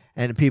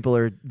 And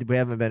we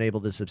haven't been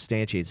able to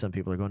substantiate. Some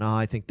people are going, oh,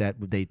 I think that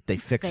they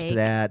fixed fake.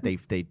 that. They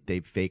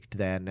faked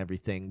that and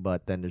everything.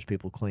 But then there's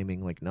people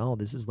claiming like, no,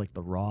 this is like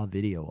the raw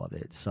video of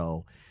it.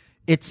 So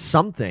it's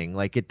something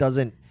like it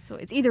doesn't. So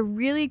it's either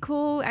really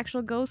cool,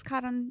 actual ghost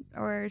caught on,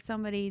 or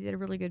somebody did a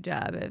really good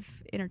job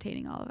of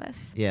entertaining all of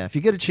us. Yeah, if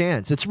you get a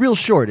chance, it's real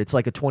short. It's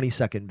like a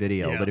 20-second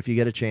video. Yeah. But if you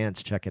get a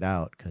chance, check it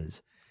out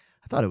because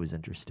I thought it was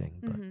interesting.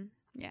 But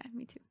Yeah,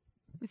 me too.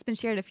 It's been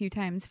shared a few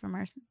times from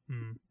our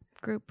Mm.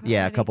 group. Yeah,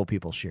 a already. couple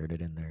people shared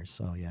it in there.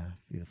 So yeah,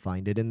 if you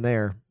find it in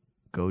there,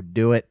 go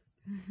do it.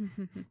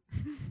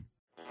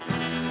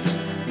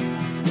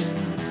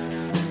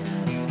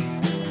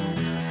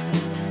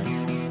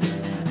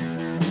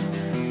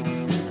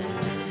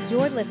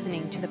 You're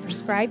listening to the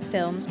Prescribed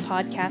Films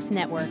Podcast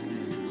Network,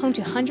 home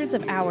to hundreds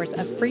of hours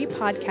of free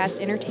podcast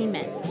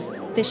entertainment.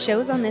 The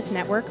shows on this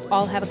network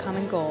all have a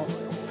common goal,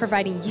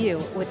 providing you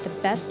with the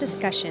best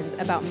discussions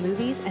about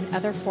movies and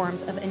other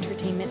forms of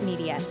entertainment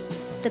media.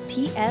 The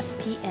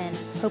PFPN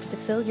hopes to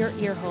fill your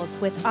earholes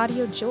with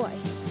audio joy.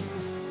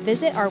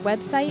 Visit our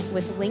website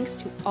with links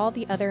to all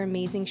the other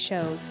amazing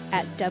shows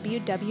at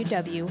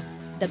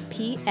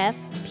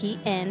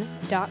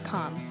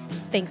www.thepfpn.com.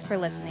 Thanks for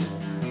listening.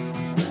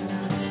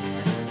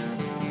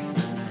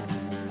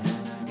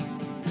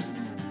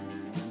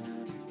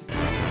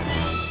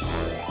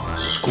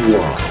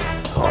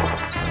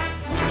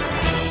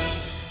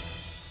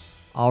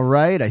 All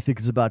right, I think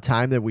it's about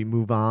time that we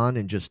move on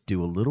and just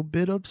do a little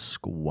bit of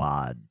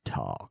squad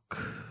talk.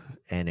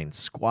 And in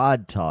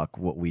squad talk,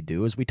 what we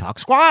do is we talk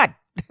squad.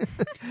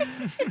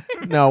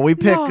 No, we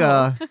pick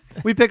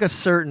a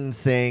certain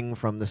thing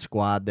from the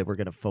squad that we're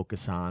going to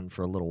focus on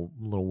for a little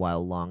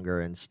while longer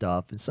and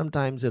stuff. And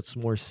sometimes it's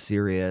more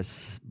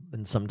serious,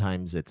 and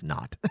sometimes it's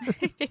not.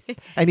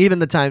 And even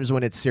the times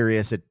when it's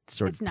serious, it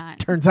sort It's of not.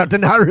 turns out to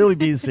not really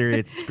be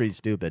serious. It's pretty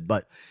stupid,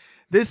 but.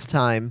 This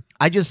time,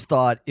 I just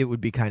thought it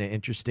would be kind of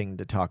interesting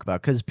to talk about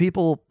because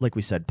people, like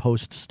we said,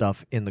 post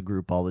stuff in the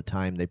group all the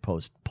time. They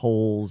post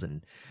polls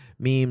and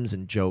memes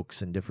and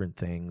jokes and different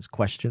things,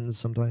 questions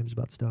sometimes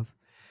about stuff.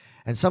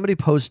 And somebody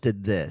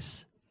posted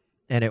this,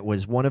 and it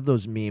was one of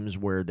those memes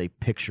where they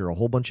picture a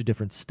whole bunch of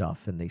different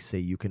stuff, and they say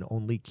you can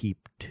only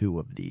keep 2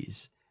 of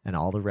these, and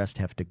all the rest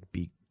have to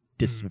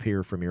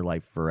disappear from your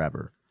life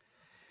forever.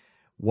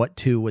 What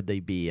 2 would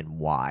they be and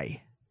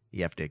why?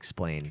 You have to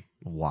explain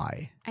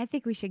why. I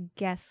think we should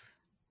guess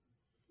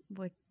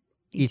what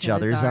Each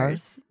other's are.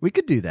 ours. We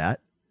could do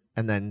that,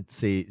 and then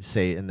say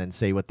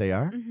what they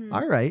are. Mhm.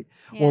 All right.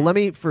 Yeah. Well, let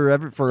me for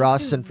Let's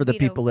us do and for the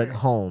veto people at first.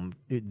 home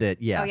that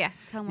Oh yeah,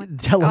 tell them what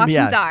Tell the 'em,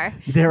 options yeah. are.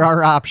 there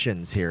are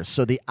options here.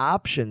 So the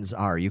options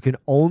are you can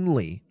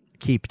only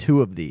keep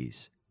 2 of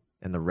these,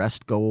 and the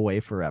rest go away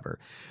forever.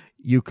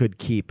 You could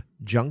keep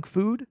junk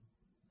food,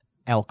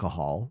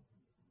 alcohol,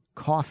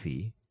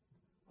 coffee,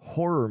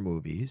 horror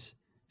movies,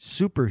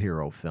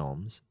 superhero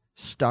films,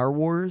 Star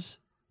Wars,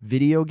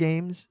 video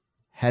games,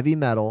 heavy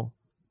metal,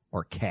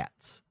 or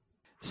cats.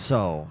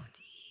 So,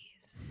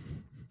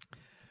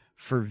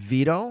 for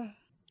veto,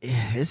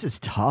 this is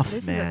tough,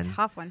 This man. is a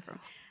tough one for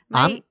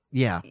me.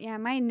 Yeah.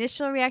 My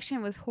initial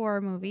reaction was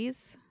horror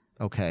movies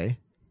Okay.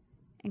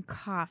 and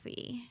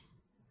coffee.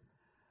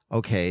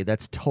 Okay,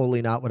 that's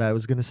totally not what I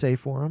was going to say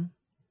for him.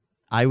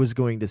 I was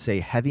going to say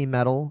heavy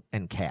metal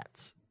and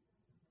cats.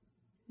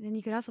 Then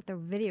you could also throw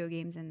video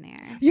games in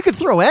there. You could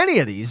throw any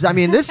of these. I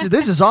mean, this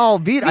is all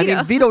Vito. I mean,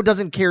 Vito. Vito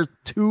doesn't care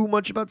too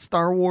much about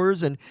Star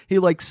Wars, and he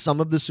likes some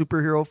of the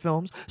superhero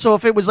films. So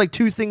if it was like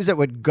 2 things that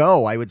would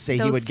go, I would say he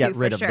Those would get 2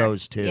 rid for of sure.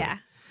 those 2. Yeah.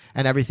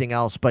 And everything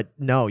else. But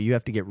no, you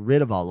have to get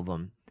rid of all of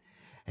them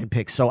and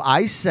pick. So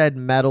I said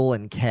metal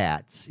and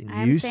cats, and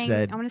I'm you saying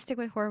said I'm going to stick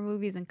with horror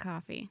movies and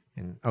coffee.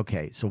 and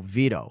okay. So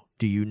Vito,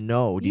 do you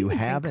know? Do you even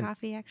have drink an?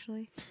 coffee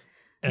actually?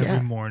 Every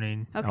Yeah.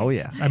 morning. Okay. Oh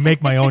yeah, I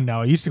make my own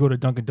now. I used to go to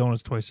Dunkin'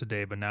 Donuts twice a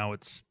day, but now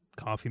it's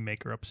coffee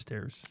maker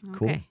upstairs.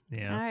 cool. Okay.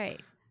 Yeah. All right.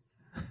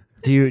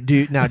 Do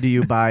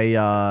you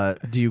buy?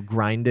 Do you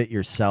grind it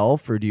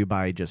yourself, or do you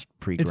buy just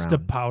pre-ground? It's the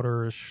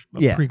powderish,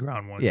 Yeah.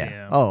 pre-ground ones. Yeah.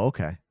 Yeah. Oh,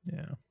 okay.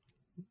 Yeah.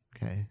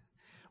 Okay.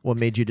 What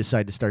made you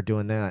decide to start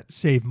doing that?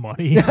 Save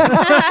money.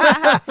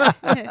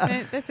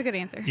 That's a good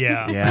answer.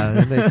 yeah. Yeah,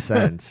 that makes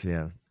sense.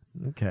 Yeah.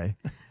 Okay.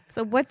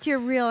 So what's your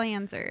real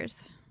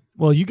answers?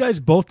 Well, you guys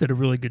both did a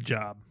really good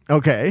job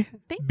Okay.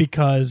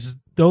 because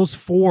those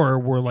 4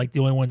 were like the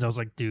only ones I was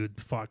like,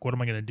 dude, fuck, what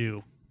am I gonna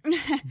do?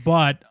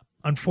 But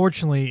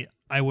unfortunately,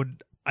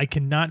 I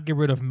cannot get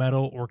rid of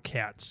metal or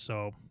cats.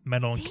 So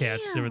metal and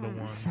cats, they were the Damn.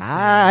 ones.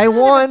 I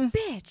won.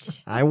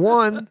 Bitch. I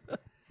won.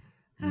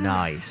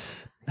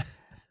 Nice.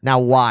 Now,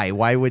 why?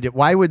 Why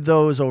would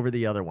those over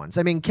the other ones?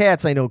 I mean,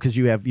 cats. I know because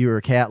you're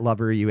a cat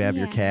lover. You have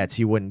your Yeah. cats.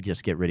 You wouldn't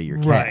just get rid of your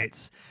Right.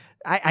 cats.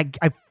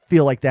 I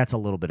feel like that's a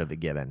little bit of a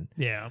given.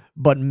 Yeah.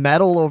 But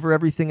metal over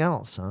everything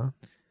else, huh?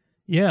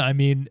 Yeah. I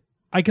mean,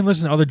 I can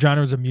listen to other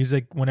genres of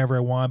music whenever I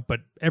want,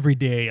 but every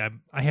day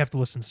I have to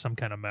listen to some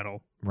kind of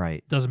metal.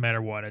 Right. Doesn't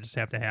matter what. I just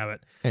have to have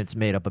it. And it's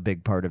made up a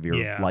big part of your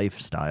Yeah.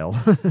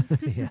 lifestyle.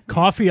 Yeah.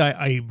 Coffee,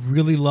 I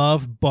really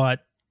love,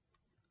 but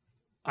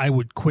I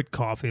would quit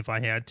coffee if I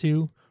had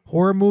to.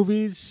 Horror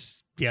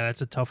movies, yeah,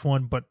 that's a tough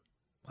one, but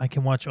I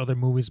can watch other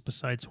movies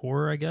besides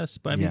horror, I guess.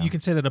 But I mean, Yeah. you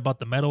can say that about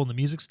the metal and the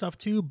music stuff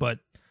too, but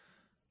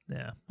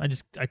yeah,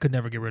 I could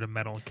never get rid of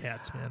metal and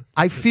cats, man.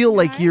 I feel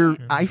like Right. you're.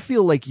 I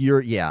feel like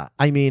you're. Yeah.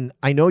 I mean,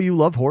 I know you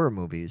love horror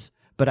movies,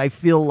 but I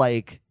feel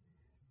like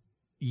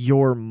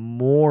you're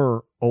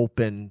more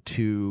open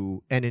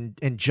to and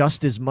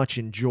just as much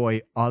enjoy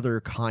other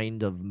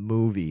kind of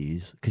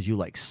movies because you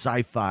like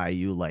sci-fi,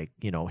 you like,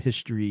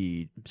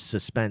 history,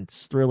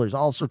 suspense, thrillers,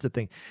 all sorts of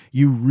things.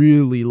 You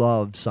really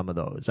love some of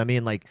those. I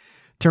mean, like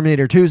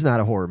Terminator 2 is not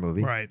a horror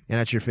movie, Right. and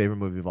that's your favorite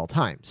movie of all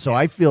time. So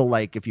I feel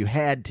like if you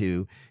had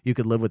to, you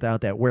could live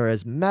without that.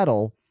 Whereas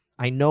metal,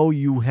 I know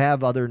you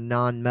have other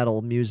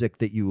non-metal music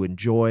that you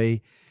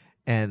enjoy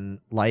and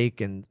like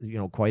and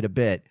quite a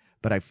bit.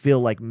 But I feel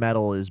like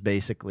metal is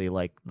basically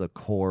like the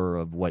core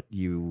of what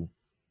you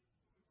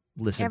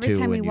listen to. Every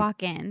time when we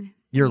walk in,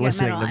 you're we got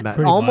listening metal to on. metal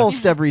Pretty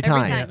almost much. every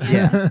time. time,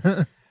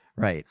 Yeah.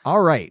 Right.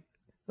 All right.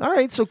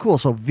 So cool.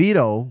 So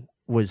Vito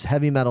was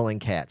heavy metal and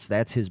cats.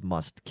 That's his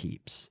must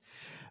keeps.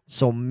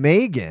 So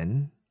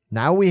Megan,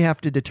 now we have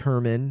to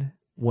determine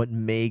what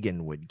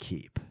Megan would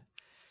keep.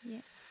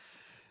 Yes.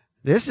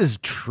 This is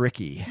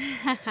tricky.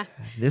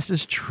 This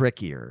is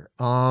trickier.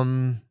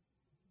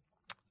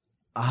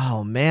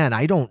 Oh man,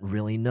 I don't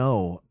really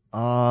know.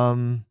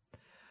 I'm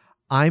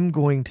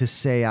going to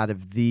say out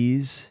of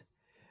these,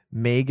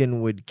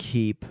 Megan would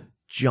keep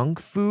junk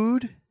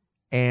food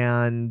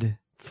and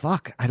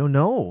I don't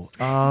know.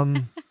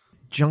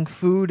 Junk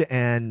food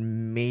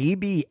and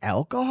maybe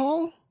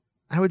alcohol?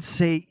 I would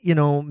say,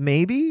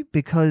 maybe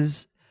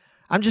because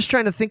I'm just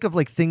trying to think of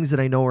like things that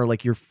I know are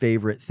like your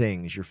favorite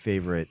things, your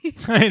favorite.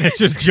 It's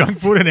just junk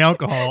food and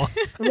alcohol.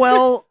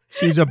 Well,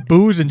 She's a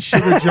booze and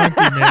sugar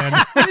junkie, man.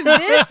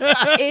 This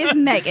is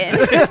Megan.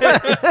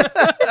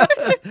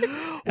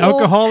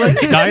 Alcoholic,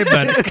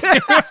 diabetic.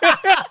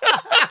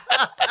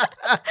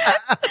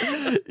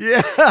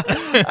 yeah,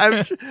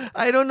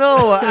 I don't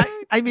know.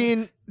 I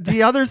mean,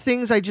 the other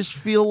things I just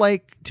feel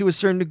like to a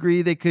certain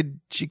degree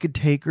she could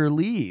take or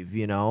leave.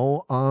 Yeah,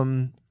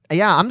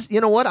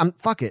 You know what?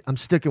 Fuck it. I'm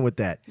sticking with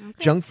that. Okay.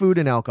 Junk food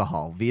and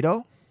alcohol.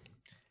 Vito.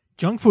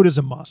 Junk food is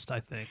a must, I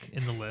think,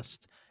 in the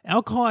list.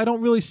 Alcohol, I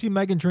don't really see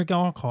Megan drink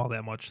alcohol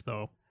that much,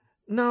 though.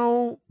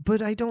 No,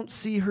 but I don't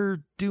see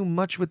her do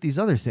much with these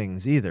other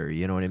things either.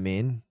 You know what I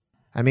mean?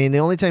 I mean, the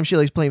only time she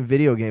likes playing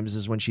video games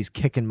is when she's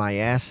kicking my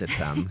ass at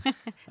them.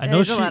 I That know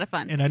is a lot of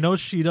fun. And I know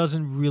she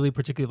doesn't really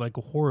particularly like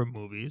horror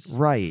movies.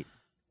 Right.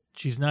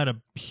 She's not a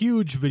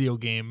huge video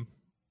game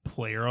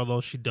player,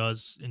 although she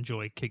does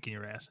enjoy kicking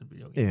your ass in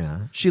video games.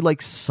 Yeah. She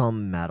likes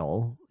some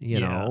metal,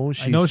 you know.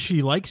 I know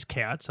she likes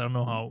cats. I don't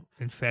know how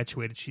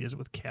infatuated she is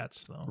with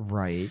cats, though.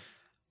 Right.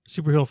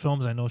 Superhero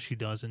films, I know she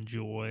does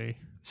enjoy.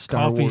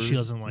 Star Coffee, Wars. she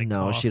doesn't like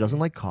No, coffee. she doesn't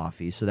like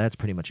coffee, so that's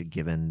pretty much a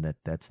given that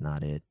that's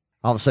not it.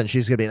 All of a sudden,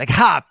 she's going to be like,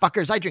 ha,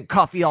 fuckers, I drink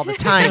coffee all the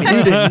time, and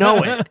you didn't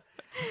know it.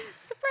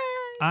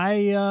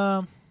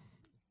 Surprise.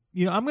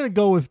 I'm going to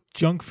go with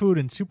junk food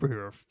and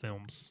superhero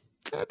films.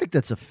 I think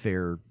that's a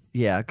fair,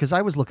 yeah, because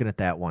I was looking at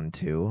that one,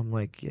 too. I'm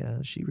like, yeah,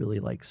 she really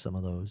likes some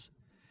of those.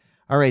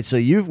 All right, so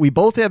we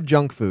both have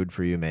junk food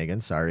for you, Megan.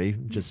 Sorry,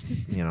 just,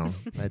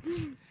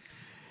 that's...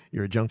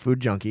 You're a junk food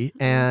junkie.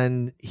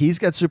 And he's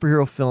got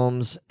superhero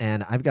films,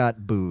 and I've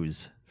got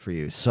booze for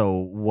you. So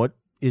what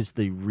is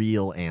the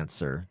real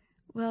answer?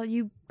 Well,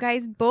 you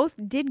guys both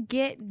did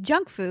get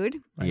junk food.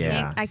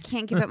 Yeah. I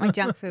can't give up my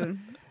junk food.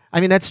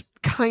 I mean, that's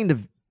kind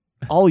of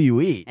all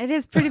you eat. It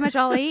is pretty much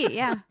all I eat,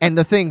 yeah. And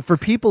the thing for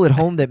people at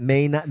home that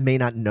may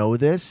not know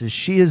this is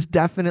she is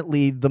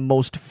definitely the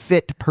most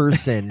fit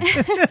person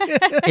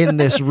in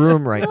this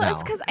room right Well, now.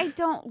 it's because I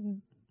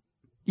don't...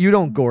 You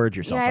don't gorge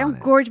yourself Yeah, I on don't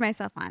it. gorge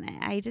myself on it.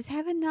 I just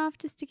have enough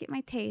just to get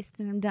my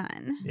taste, and I'm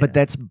done. But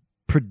that's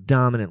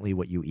predominantly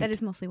what you eat. That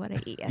is mostly what I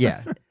eat.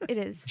 Yes. Yeah. It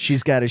is. She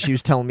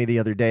was telling me the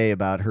other day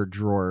about her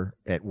drawer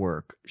at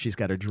work. She's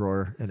got a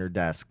drawer in her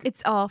desk.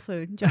 It's all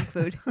food, junk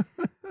food.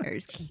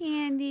 There's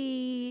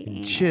candy And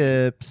and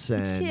chips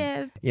and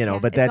chip.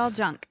 but it's that's all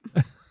junk.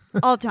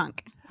 All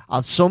junk.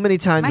 so many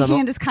times My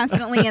hand is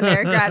constantly in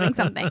there grabbing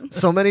something.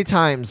 so many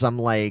times I'm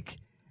like,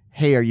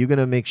 hey, are you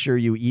gonna make sure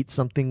you eat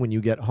something when you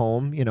get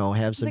home?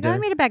 Have She's some like, oh, I dinner.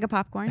 made a bag of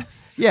popcorn.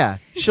 Yeah,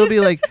 she'll be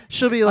like,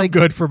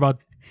 Good for about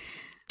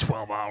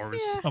 12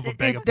 hours of a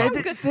bag of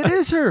popcorn. that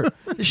is her.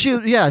 She'll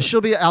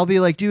be. I'll be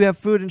like, do you have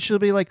food? And she'll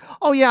be like,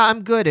 oh yeah,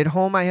 I'm good. At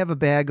home, I have a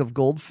bag of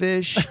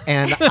goldfish,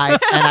 and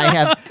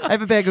I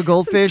have a bag of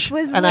goldfish,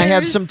 and I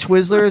have some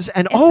Twizzlers,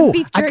 and some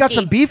beef I've got jerky.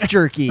 some beef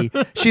jerky.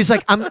 She's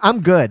like, I'm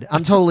good.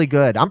 I'm totally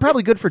good. I'm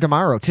probably good for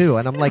tomorrow too.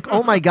 And I'm like,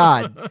 oh my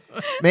god,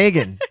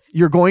 Megan,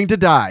 you're going to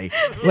die.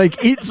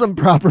 Like, eat some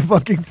proper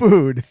fucking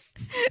food.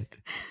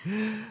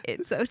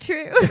 It's so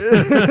true.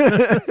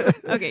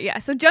 Okay, yeah.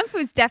 So junk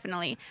food's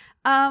definitely.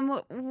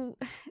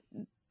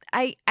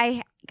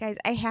 I guys,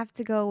 I have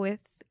to go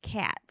with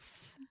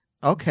cats.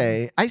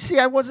 Okay, I see.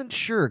 I wasn't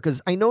sure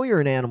because I know you're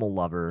an animal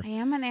lover. I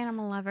am an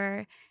animal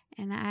lover,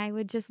 and I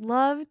would just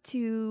love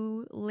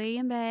to lay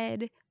in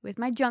bed with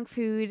my junk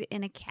food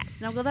and a cat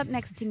snuggled up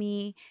next to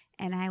me,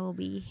 and I will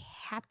be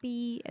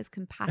happy as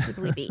can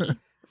possibly be.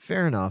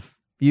 Fair enough.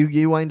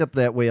 You wind up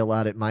that way a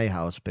lot at my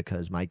house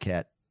because my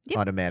cat Yep.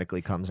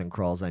 automatically comes and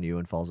crawls on you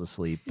and falls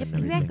asleep. Yep, and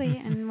everything. exactly.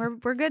 And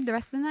we're good the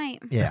rest of the night.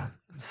 Yeah.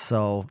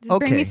 So Just okay.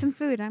 bring me some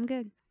food. I'm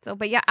good. So,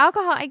 but yeah,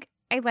 alcohol.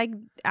 I like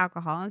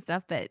alcohol and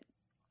stuff, but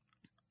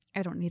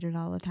I don't need it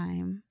all the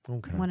time.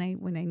 Okay. When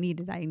I need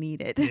it, I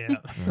need it. Yeah.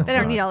 Oh, But I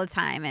don't need God. it all the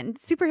time. And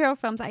superhero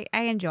films, I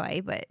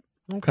enjoy, but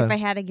Okay. if I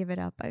had to give it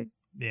up, I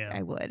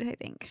Yeah. would. I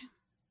think.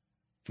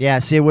 Yeah,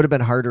 see, it would have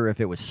been harder if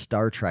it was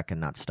Star Trek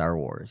and not Star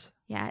Wars.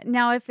 Yeah.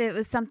 Now, if it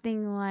was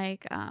something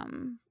like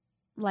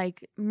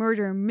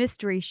murder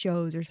mystery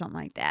shows or something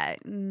like that,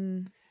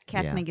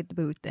 cats Yeah. may get the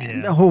boot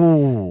then. Yeah.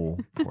 Oh,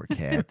 poor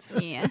cats.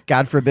 Yeah.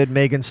 God forbid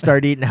Megan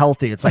start eating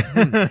healthy. It's like,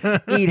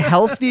 eat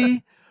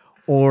healthy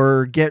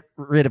or get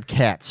rid of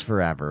cats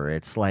forever.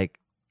 It's like,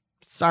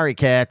 sorry,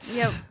 cats.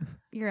 Yep.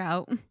 You're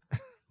out.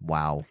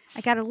 Wow.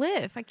 I gotta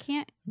live. I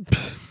can't.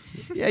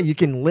 Yeah, you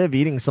can live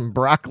eating some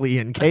broccoli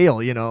and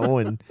kale, you know,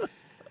 and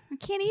I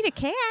can't eat a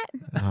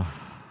cat.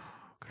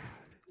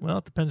 Well,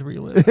 it depends where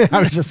you live. I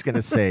was just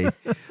gonna say,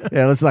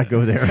 yeah, let's not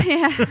go there.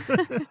 Yeah.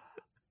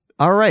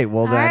 All right,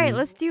 well All then, right.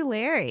 Let's do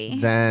Larry.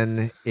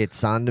 then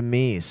it's on to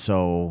me.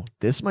 So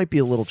this might be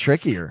a little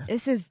trickier.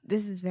 This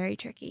is very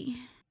tricky.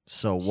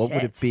 So what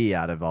would it Shit. be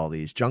out of all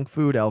these? Junk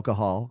food,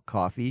 alcohol,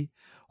 coffee,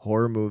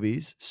 horror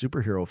movies,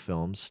 superhero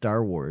films,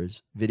 Star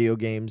Wars, video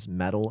games,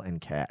 metal, and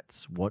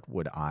cats. What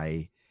would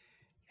I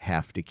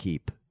have to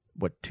keep?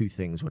 What 2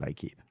 things would I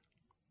keep?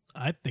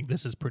 I think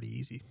this is pretty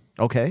easy.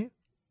 Okay.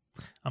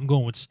 I'm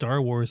going with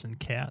Star Wars and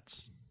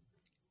cats.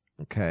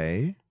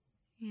 Okay.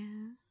 Yeah.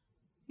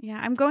 Yeah.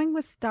 I'm going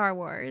with Star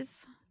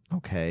Wars.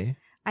 Okay.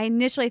 I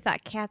initially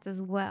thought cats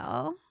as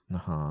well,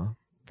 Uh-huh.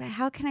 but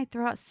how can I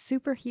throw out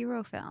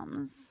superhero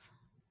films?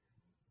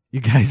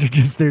 You guys are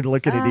just there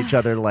looking at each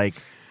other like,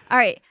 All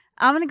right.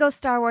 I'm gonna go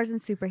Star Wars and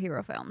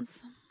superhero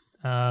films.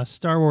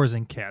 Star Wars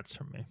and cats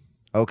for me.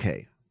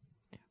 okay.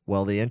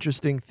 Well, the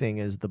interesting thing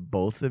is the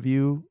both of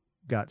you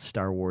got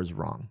Star Wars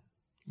wrong.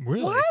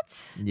 Really?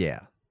 What? Yeah.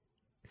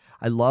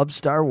 I love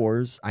Star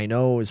Wars. I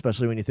know,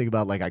 especially when you think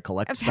about like I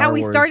collect That's Star how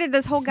we Wars. started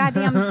this whole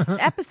goddamn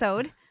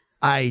episode.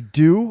 I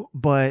do,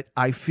 but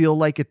I feel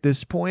like at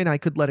this point I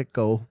could let it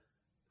go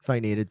if I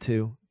needed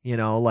to. You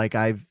know, like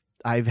I've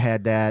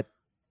had that,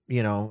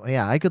 you know,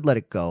 yeah, I could let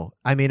it go.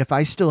 I mean, if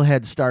I still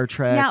had Star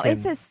Trek, Now it and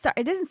says Star.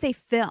 It doesn't say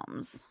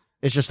films.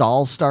 it's just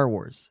all Star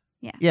Wars.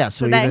 Yeah. Yeah,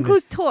 So so that even-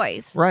 includes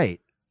toys. Right.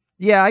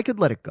 Yeah, I could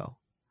let it go.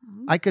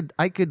 Mhm.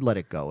 I could let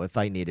it go if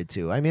I needed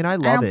to. I mean, I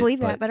love I don't it. believe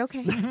that, but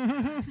okay.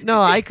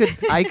 No, I could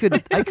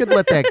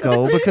let that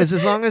go because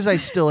as long as I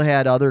still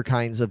had other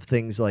kinds of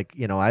things like,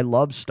 you know, I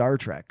love Star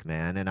Trek,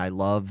 man, and I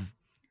love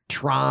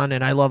Tron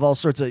and I love all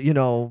sorts of, you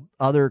know,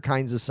 other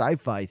kinds of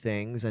sci-fi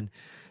things and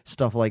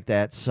stuff like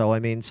that. So, I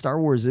mean, Star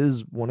Wars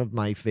is one of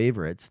my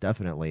favorites,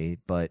 definitely,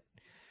 but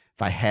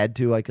if I had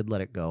to, I could let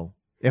it go.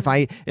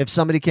 If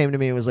somebody came to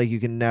me and was like,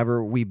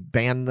 we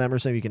banned them or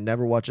something, you can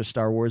never watch a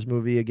Star Wars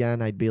movie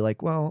again, I'd be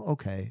like, well,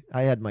 okay,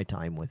 I had my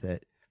time with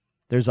it.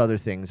 There's other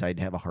things I'd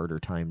have a harder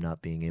time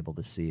not being able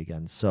to see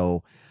again.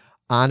 So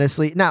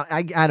honestly, now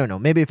I don't know.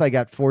 Maybe if I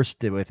got forced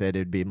to with it,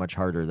 it'd be much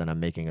harder than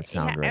I'm making it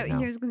sound right now.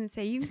 I was gonna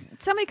say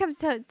somebody comes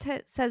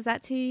says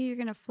that to you, you're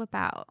gonna flip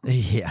out.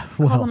 Yeah,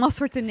 Call well, them all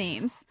sorts of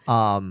names.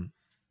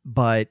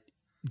 but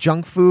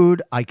junk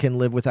food I can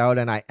live without,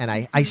 and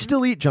I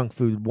still eat junk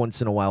food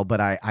once in a while,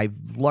 but I've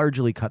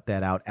largely cut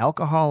that out.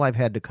 Alcohol, I've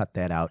had to cut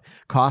that out.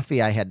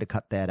 Coffee, I had to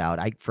cut that out.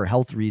 For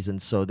health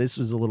reasons, so this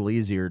was a little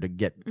easier to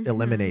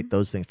eliminate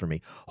those things for me.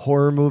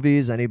 Horror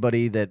movies,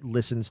 anybody that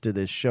listens to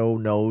this show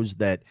knows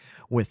that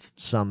with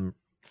some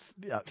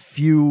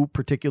few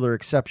particular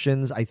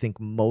exceptions, I think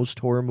most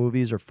horror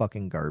movies are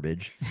fucking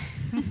garbage.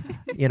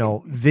 You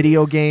know,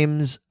 video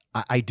games,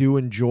 I do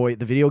enjoy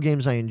the video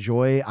games. I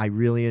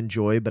really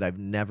enjoy, but I've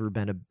never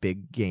been a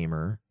big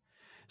gamer.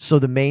 So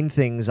the main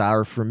things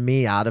are for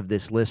me out of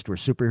this list were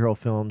superhero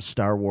films,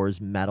 Star Wars,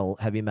 metal,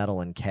 heavy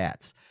metal, and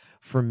cats.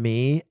 For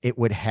me, it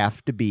would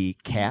have to be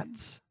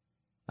cats.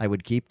 I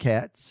would keep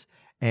cats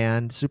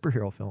and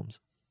superhero films.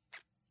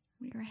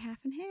 We were half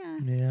and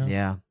half. Yeah.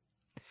 Yeah.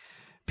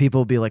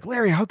 People will be like,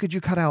 Larry, how could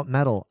you cut out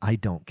metal? I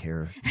don't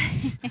care.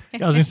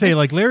 I was gonna say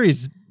like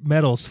Larry's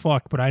metal's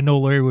fuck, but I know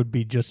Larry would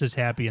be just as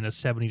happy in a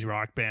 '70s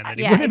rock band than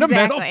he Yeah, would in a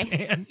metal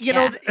exactly. band. You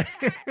know,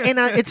 and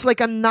it's like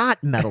I'm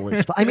not metal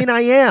as I mean, I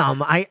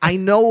am. I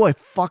know a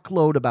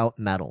fuckload about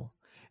metal,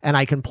 and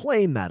I can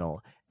play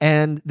metal,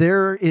 and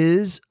there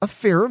is a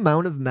fair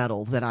amount of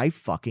metal that I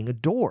fucking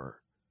adore,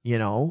 you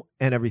know,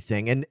 and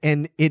everything.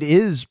 And it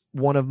is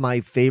one of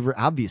my favorite,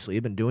 obviously,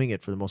 I've been doing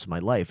it for the most of my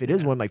life. It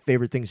is one of my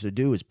favorite things to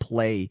do is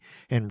play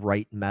and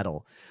write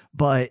metal.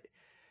 But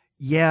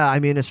yeah, I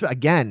mean,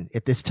 again,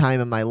 at this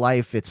time in my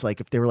life, it's like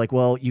if they were like,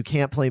 well, you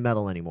can't play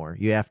metal anymore.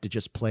 You have to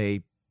just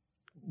play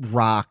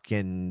rock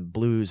and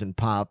blues and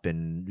pop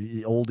and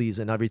oldies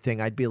and everything.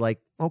 I'd be like,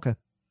 okay.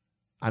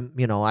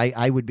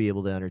 I would be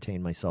able to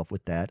entertain myself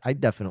with that.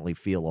 I'd definitely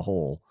feel a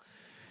hole,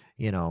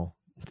 you know.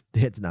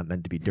 It's not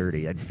meant to be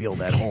dirty. I'd feel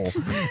that hole.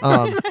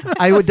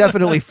 I would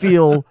definitely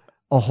feel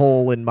a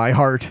hole in my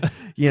heart,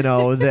 you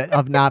know, that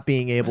of not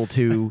being able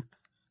to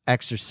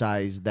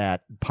exercise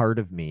that part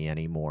of me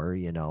anymore,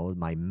 you know,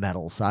 my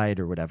metal side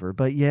or whatever.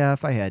 But yeah,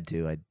 if I had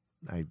to,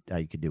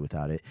 I could do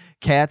without it.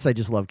 Cats, I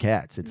just love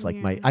cats. It's like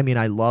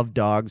I love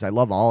dogs. I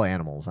love all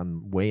animals.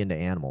 I'm way into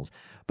animals.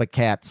 But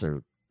cats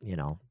are, you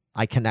know,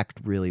 I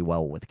connect really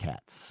well with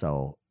cats.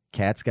 So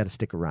cats got to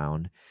stick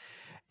around.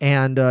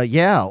 And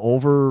yeah,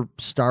 over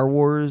Star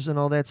Wars and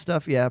all that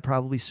stuff, yeah,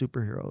 probably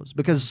superheroes.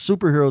 Because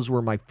superheroes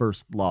were my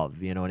first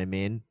love, you know what I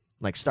mean?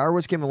 Like Star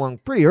Wars came along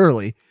pretty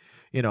early,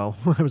 you know,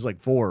 when I was like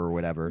 4 or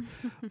whatever.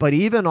 But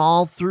even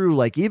all through,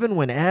 like even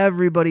when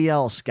everybody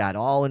else got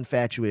all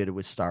infatuated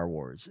with Star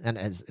Wars, and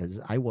as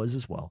I was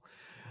as well,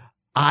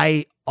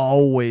 I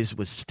always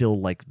was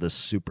still like the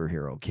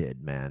superhero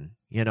kid, man.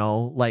 You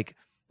know, like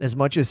as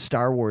much as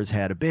Star Wars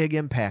had a big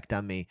impact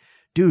on me,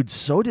 dude,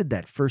 so did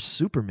that first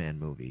Superman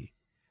movie.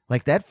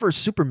 Like that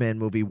first Superman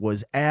movie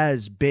was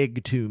as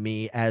big to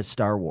me as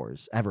Star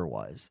Wars ever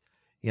was,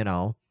 you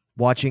know,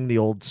 watching the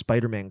old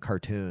Spider-Man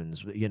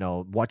cartoons, you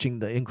know, watching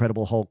the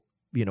Incredible Hulk,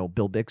 you know,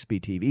 Bill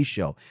Bixby TV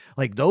show.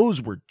 Like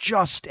those were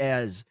just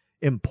as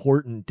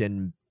important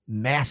and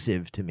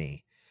massive to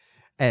me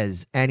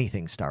as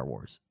anything Star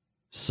Wars.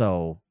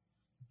 So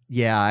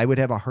yeah, I would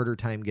have a harder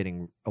time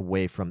getting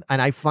away from,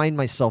 and I find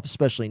myself,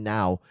 especially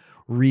now,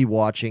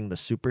 rewatching the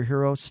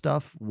superhero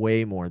stuff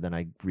way more than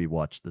I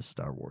rewatch the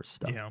Star Wars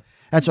stuff. Yeah.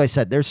 That's why I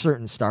said there's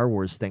certain Star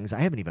Wars things I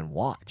haven't even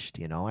watched,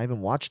 you know. I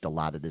haven't watched a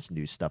lot of this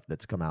new stuff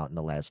that's come out in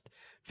the last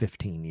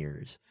 15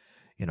 years,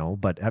 you know,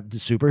 but the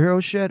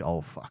superhero shit,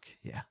 oh, fuck,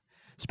 yeah.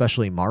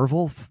 Especially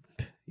Marvel,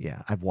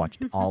 yeah, I've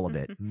watched all of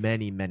it,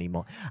 many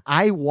more.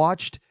 I've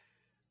watched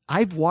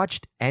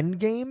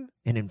Endgame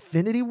and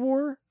Infinity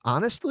War.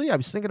 Honestly, I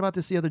was thinking about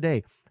this the other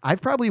day.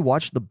 I've probably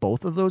watched the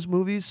both of those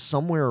movies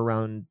somewhere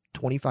around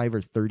 25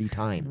 or 30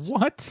 times.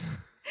 What?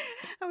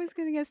 I was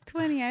going to guess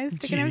 20. I was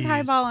thinking I was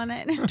Jeez.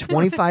 highballing it.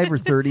 25 or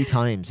 30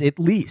 times, at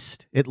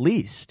least.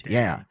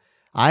 Yeah.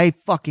 I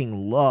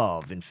fucking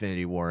love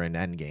Infinity War and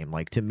Endgame.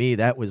 Like, to me,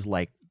 that was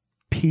like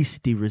piece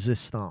de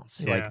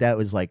resistance. Yeah. Like, that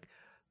was like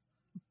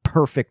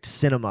perfect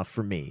cinema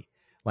for me.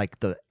 Like,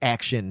 the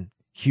action,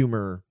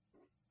 humor,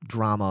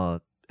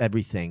 drama,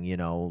 everything, you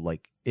know,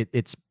 like,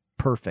 it's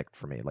perfect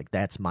for me. Like,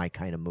 that's my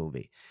kind of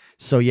movie.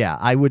 So, yeah,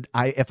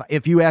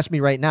 if you ask me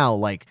right now,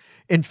 like,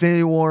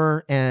 Infinity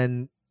War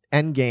and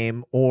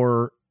Endgame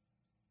or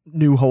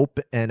New Hope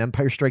and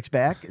Empire Strikes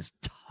Back, is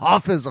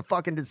tough as a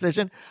fucking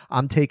decision,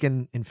 I'm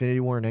taking Infinity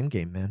War and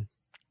Endgame, man.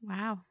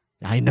 Wow.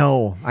 I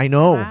know.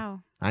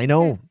 Wow. I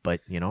know,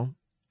 but you know,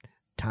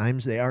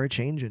 times they are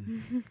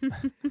changing.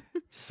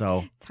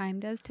 So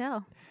Time does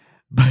tell.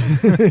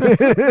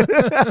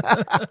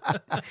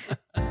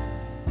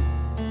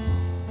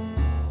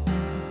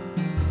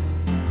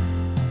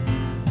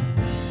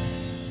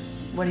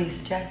 What do you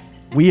suggest?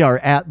 we are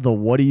at the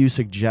What Do You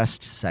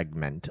Suggest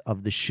segment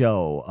of the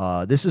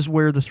show. This is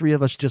where the three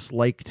of us just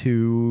like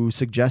to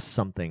suggest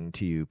something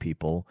to you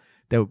people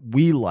that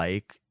we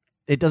like.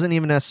 It doesn't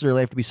even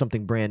necessarily have to be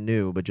something brand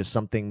new, but just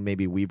something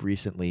maybe we've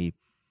recently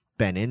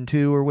been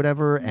into or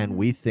whatever, and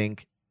we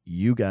think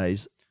you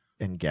guys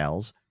and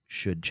gals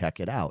should check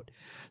it out.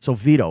 So,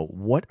 Vito,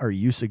 what are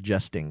you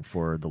suggesting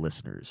for the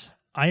listeners?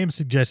 I am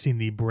suggesting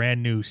the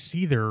brand new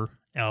Seether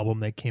album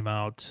that came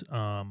out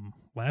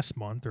last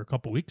month or a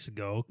couple weeks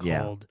ago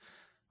called,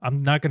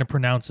 I'm not going to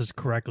pronounce this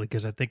correctly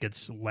because I think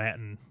it's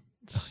Latin,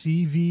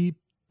 Sivi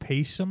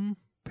Pacem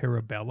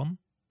Parabellum.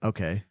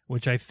 Okay.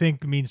 Which I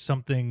think means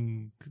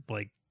something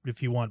like,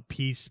 if you want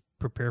peace,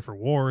 prepare for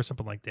war, or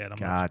something like that. I'm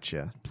not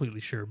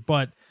completely sure.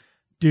 But,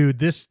 dude,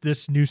 this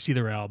new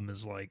Seether album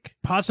is like,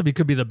 possibly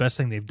could be the best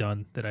thing they've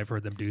done that I've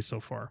heard them do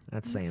so far.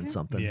 That's saying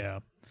something. Yeah.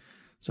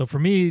 So for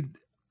me,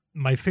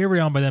 my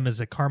favorite album by them is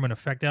the Carmen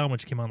Effect album,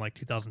 which came out in like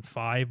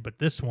 2005. But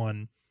this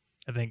one,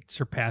 I think,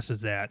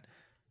 surpasses that.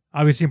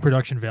 Obviously in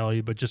production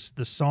value, but just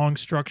the song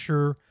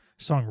structure,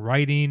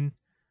 songwriting,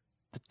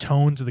 the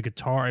tones of the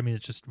guitar. I mean,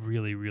 it's just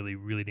really, really,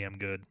 really damn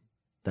good.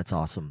 That's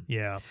awesome.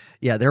 Yeah.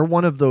 Yeah, they're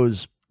one of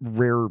those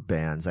rare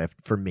bands,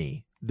 for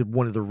me.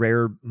 One of the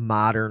rare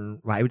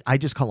modern, I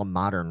just call them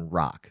modern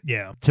rock.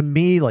 Yeah. To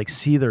me, like,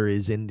 Seether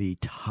is in the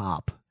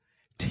top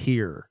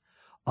tier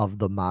of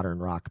the modern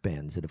rock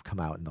bands that have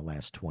come out in the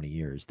last 20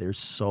 years. They're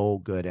so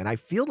good. And I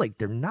feel like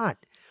they're not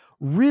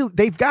really,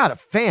 they've got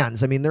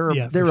fans. I mean, they're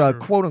a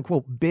quote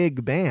unquote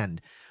big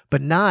band,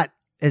 but not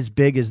as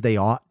big as they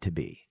ought to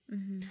be.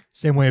 Mm-hmm.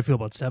 Same way I feel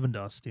about Seven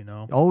Dust, you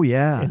know? Oh,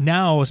 yeah. And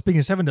now, speaking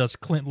of Seven Dust,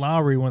 Clint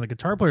Lowry, one of the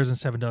guitar players in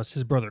Seven Dust,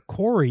 his brother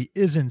Corey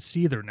is in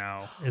Seether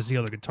now as the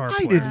other guitar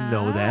player. I didn't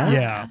know that.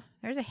 Yeah.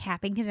 There's a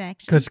happy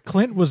connection. Because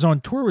Clint was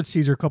on tour with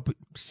Seether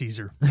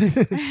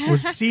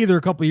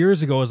a couple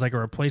years ago as like a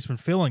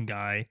replacement fill-in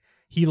guy.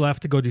 He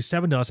left to go do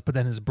Seven Dust, but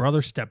then his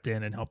brother stepped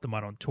in and helped him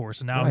out on tour.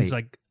 So now he's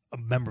like a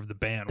member of the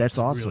band. That's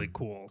which is awesome. Really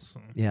cool. So.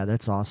 Yeah,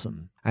 that's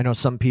awesome. I know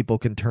some people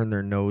can turn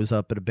their nose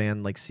up at a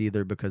band like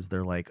Seether because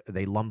they're like,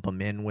 they lump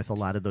them in with a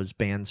lot of those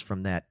bands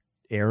from that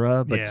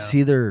era. But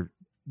Seether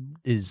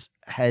is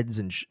head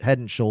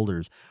and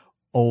shoulders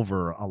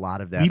over a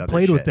lot of that. We other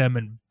played shit. with them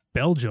in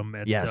Belgium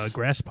at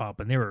Grass Pop,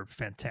 and they were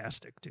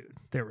fantastic, dude.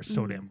 They were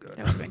so damn good.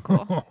 That would have been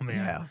cool. Oh, man.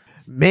 Yeah.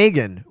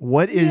 Megan,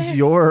 what is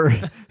your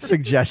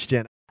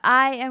suggestion?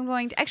 I am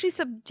going to actually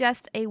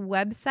suggest a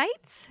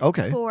website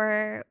Okay.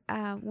 for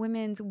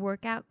women's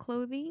workout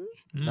clothing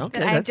Okay,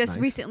 that I've that's just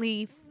nice.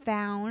 recently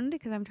found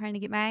because I'm trying to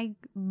get my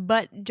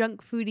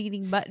junk food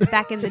eating butt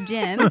back in the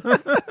gym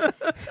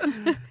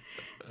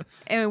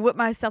and whip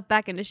myself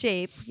back into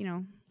shape,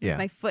 Yeah.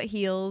 my foot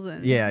heals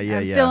and Yeah,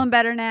 I'm feeling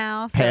better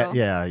now. So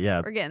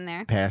yeah. we're getting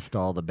there. Past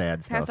all the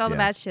bad stuff. Passed all the yeah.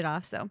 bad shit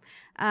off. So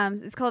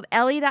it's called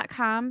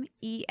Ellie.com,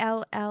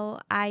 ELLIE.com.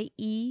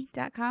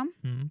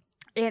 Mhm.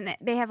 And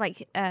they have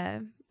like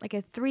a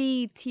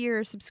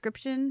 3-tier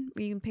subscription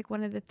where you can pick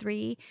one of the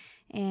 3,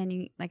 and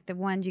you like the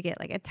ones you get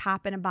like a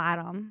top and a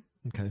bottom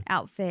Okay.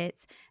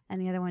 outfits,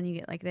 and the other one you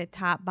get like the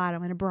top,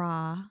 bottom, and a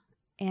bra,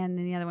 and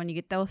then the other one you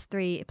get those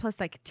 3 plus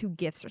like 2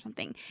 gifts or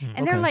something,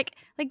 and they're Okay.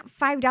 like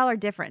 $5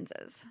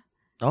 differences.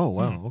 Oh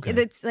wow. Okay.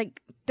 It's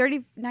like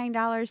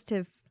 $39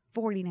 to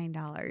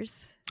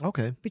 $49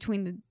 Okay.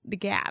 between the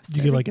gaps. Do you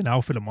So get it's like an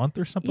outfit a month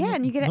or something? yeah,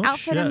 and you get an No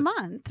outfit a shit.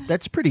 month.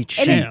 That's pretty And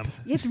cheap. Damn.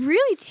 it's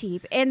really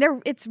cheap, and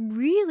it's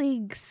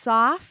really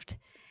soft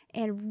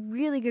and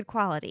really good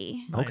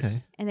quality, Nice.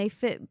 Okay. and they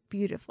fit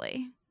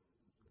beautifully.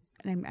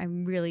 And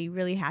I'm really,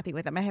 really happy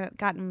with them. I haven't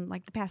gotten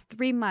like the past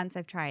 3 months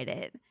I've tried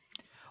it.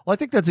 Well, I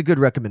think that's a good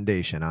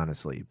recommendation,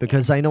 honestly,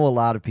 because I know a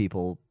lot of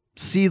people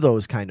see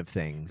those kind of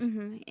things.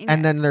 Mm-hmm.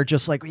 And then they're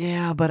just like,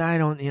 yeah, but I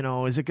don't,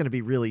 is it going to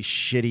be really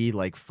shitty,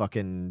 like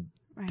fucking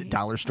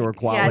dollar store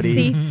quality?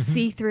 Yeah,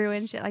 see through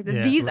and shit like that.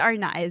 Yeah. These are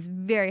not. It's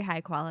very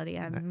high quality.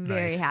 I'm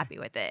very Nice. happy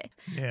with it.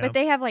 Yeah. But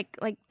they have like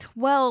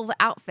 12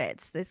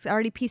 outfits. That's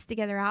already pieced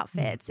together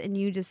outfits, and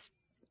you just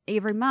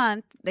every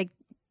month they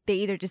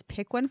either just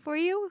pick one for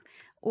you,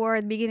 or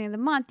at the beginning of the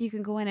month you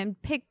can go in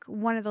and pick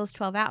one of those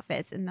 12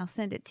 outfits, and they'll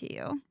send it to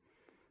you.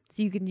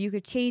 So you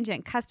could change it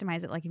and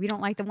customize it. Like if you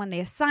don't like the one they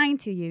assign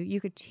to you,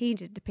 you could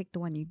change it to pick the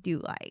one you do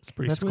like. It's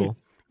pretty That's sweet. cool.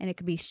 And it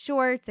could be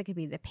shorts, it could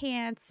be the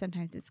pants,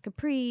 sometimes it's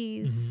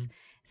capris, Mm-hmm.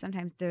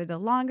 sometimes they're the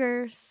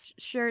longer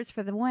shirts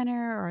for the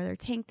winter, or they're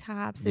tank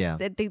tops. Yeah.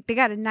 They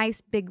got a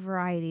nice big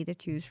variety to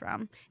choose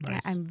from. Nice.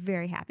 And I'm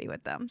very happy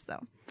with them. So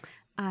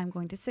I'm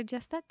going to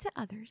suggest that to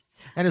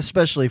others. And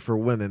especially for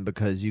women,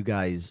 because you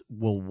guys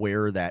will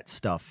wear that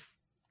stuff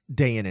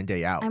day in and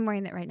day out. I'm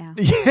wearing that right now.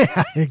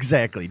 Yeah,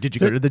 exactly. Did you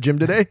go to the gym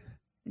today?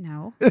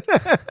 No.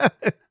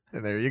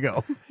 There you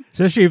go.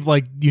 Especially if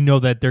like you know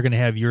that they're gonna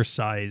have your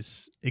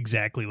size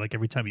exactly like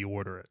every time you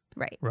order it,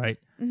 Right. right?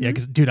 Mhm. Yeah,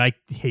 because dude, I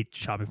hate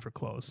shopping for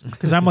clothes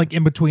because I'm like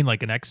in between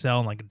like an XL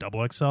and like a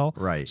double XL.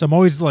 Right. So I'm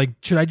always like,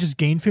 should I just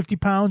gain 50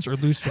 pounds or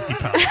lose 50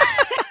 pounds?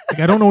 Like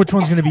I don't know which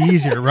one's gonna be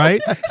easier,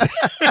 right?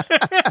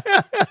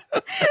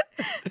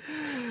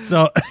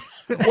 So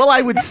Well,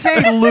 I would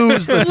say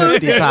lose the 50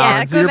 it, yeah,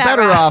 pounds. go You're that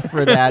better route. off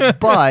for that.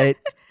 But,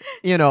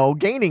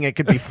 gaining it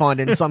could be fun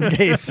in some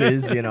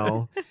cases.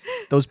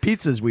 Those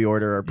pizzas we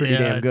order are pretty Yeah,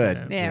 damn it's,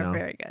 good. They're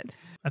very good.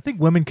 I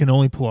think women can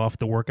only pull off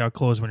the workout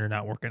clothes when you're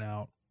not working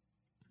out,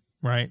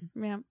 right?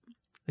 Yeah. Like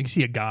you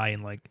see a guy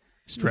in like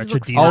stretch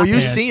looks Adidas Oh, you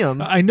pants. see him.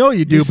 I know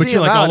you do, but see you're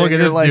him like, out oh, look and at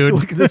you're this like, dude.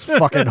 Look at this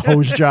fucking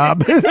hose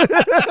job.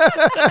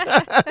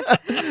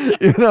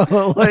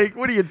 Like,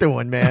 what are you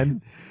doing,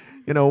 man?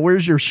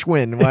 Where's your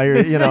Schwinn? Why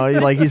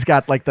are like he's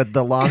got like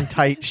the long,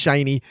 tight,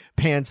 shiny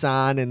pants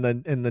on and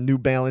the New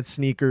Balance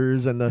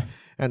sneakers and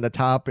the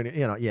top and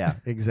yeah,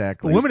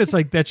 exactly. For women, it's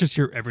like that's just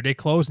your everyday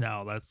clothes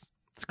now.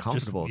 It's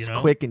comfortable. you It's know?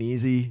 quick and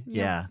easy.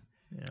 Yeah.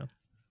 Yeah.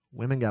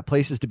 Women got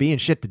places to be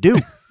and shit to do.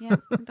 Yeah.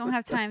 Don't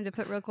have time to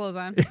put real clothes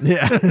on.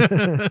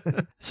 Yeah.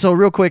 So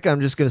real quick, I'm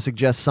just going to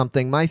suggest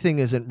something. My thing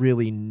isn't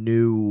really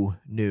new.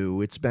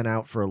 It's been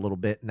out for a little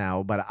bit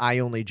now, but I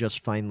only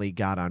just finally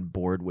got on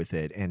board with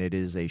it. And it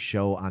is a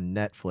show on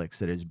Netflix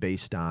that is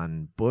based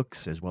on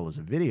books as well as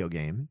a video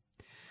game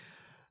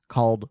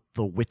called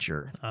The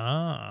Witcher.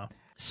 Ah,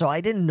 So I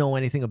didn't know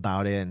anything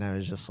about it. And I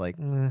was just like,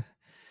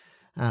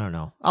 I don't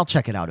know. I'll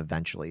check it out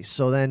eventually.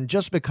 So then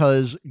just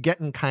because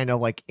getting kind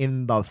of like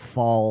in the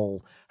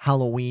fall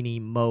Halloween-y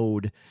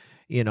mode,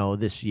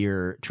 this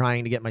year,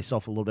 trying to get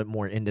myself a little bit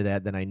more into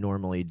that than I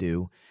normally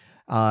do,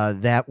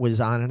 that was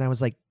on and I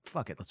was like,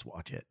 fuck it, let's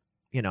watch it,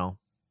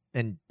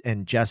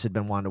 And Jess had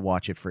been wanting to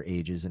watch it for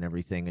ages and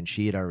everything, and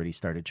she had already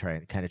started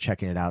trying kind of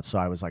checking it out. So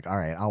I was like, all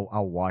right,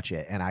 I'll watch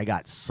it. And I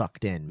got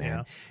sucked in, man.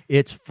 Yeah.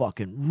 It's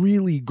fucking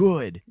really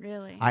good.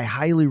 Really? I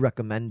highly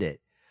recommend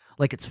it.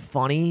 Like, it's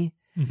funny,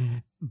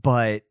 mhm.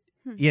 but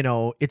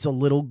it's a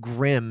little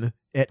grim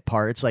at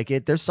parts. Like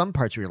there's some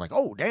parts where you're like,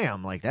 oh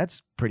damn, like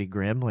that's pretty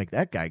grim. Like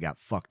that guy got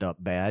fucked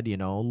up bad.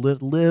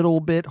 Little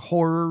bit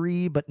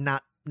horror-y, but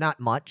not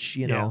much.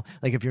 Yeah.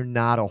 Like if you're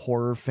not a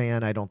horror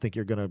fan, I don't think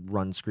you're gonna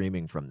run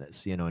screaming from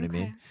this. You know what I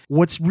mean? Okay.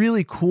 What's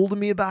really cool to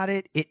me about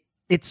it,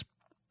 it's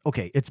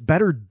okay. It's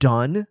better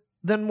done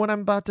than what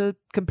I'm about to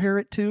compare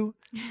it to.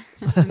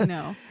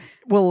 No.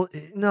 Well,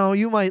 no,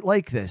 you might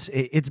like this.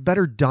 It's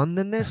better done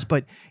than this,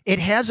 but it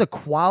has a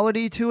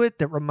quality to it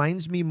that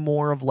reminds me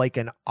more of like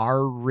an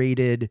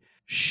R-rated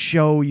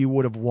show you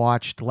would have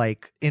watched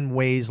like in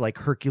ways like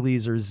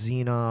Hercules or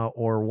Xena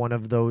or one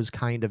of those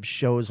kind of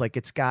shows. Like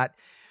it's got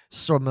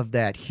some of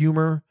that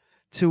humor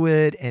to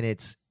it, and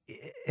it's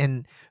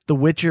and The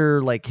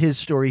Witcher, like his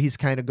story, he's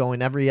kind of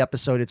going every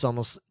episode. It's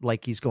almost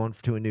like he's going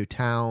to a new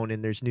town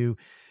and there's new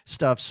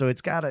stuff. So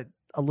it's got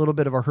a little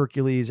bit of a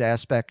Hercules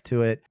aspect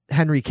to it.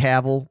 Henry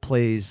Cavill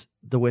plays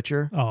The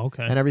Witcher. Oh,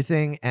 okay. And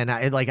everything. And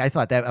I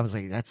thought that, I was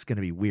like, that's going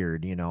to be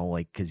weird,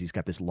 like, cause he's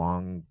got this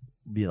long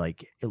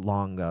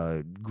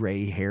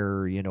gray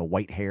hair,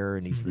 white hair.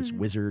 And he's this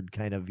wizard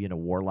kind of,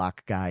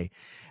 warlock guy.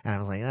 And I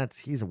was like,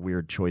 he's a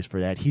weird choice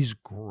for that. He's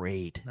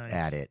great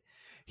at it.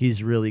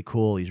 He's really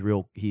cool. He's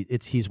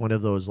one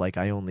of those, like,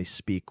 I only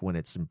speak when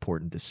it's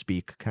important to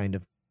speak kind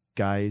of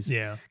guys.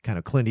 Yeah. Kind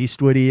of Clint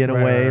Eastwoody in a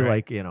way, right.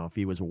 like, if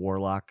he was a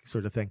warlock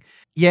sort of thing.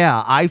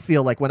 Yeah. I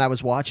feel like when I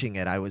was watching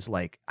it, I was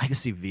like, I can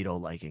see Vito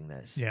liking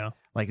this. Yeah.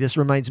 Like, this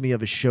reminds me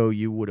of a show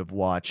you would have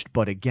watched,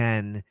 but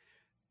again,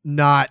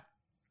 not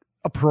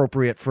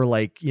appropriate for,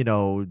 like,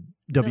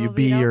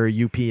 WB or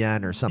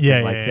UPN or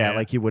something like that. Yeah.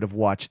 Like you would have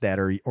watched that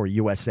or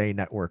USA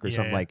Network or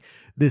something like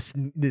this.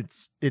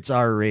 It's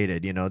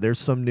R-rated, There's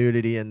some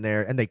nudity in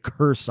there and they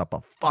curse up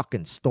a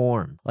fucking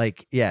storm.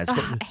 Like, yeah.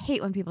 Ugh, I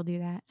hate when people do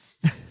that.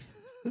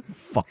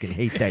 Fucking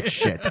hate that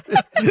shit.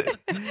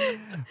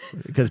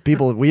 Because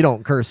we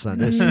don't curse on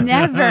this show.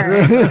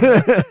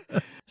 Never.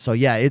 So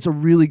yeah, it's a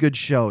really good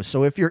show.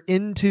 So if you're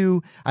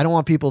into, I don't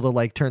want people to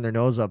like turn their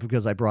nose up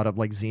because I brought up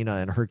like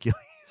Xena and Hercules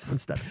and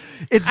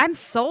stuff. I'm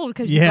sold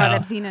because you brought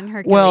up Xena and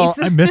Hercules. Well,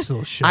 I miss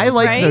those shows. I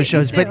like Right? those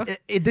shows, Me but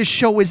this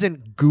show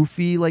isn't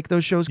goofy like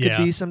those shows could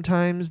Yeah. be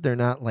sometimes. They're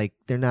not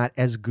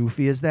as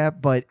goofy as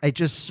that, but I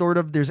just sort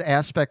of, there's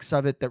aspects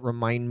of it that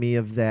remind me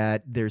of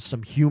that. There's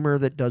some humor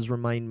that does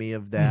remind me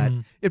of that.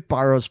 Mhm. It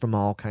borrows from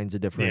all kinds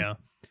of different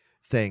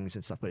things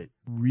and stuff, but it's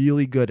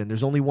really good. And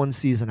there's only one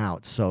season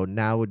out, so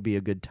now would be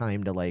a good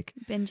time to like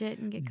binge it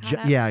and get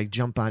caught up.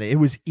 jump on it. It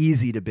was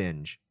easy to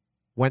binge.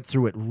 Went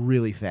through it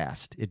really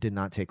fast. It did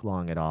not take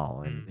long at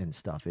all and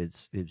stuff.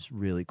 It's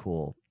really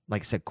cool.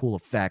 Like I said, cool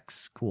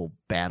effects, cool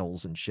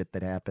battles and shit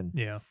that happen.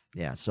 Yeah.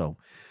 Yeah, so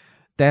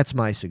that's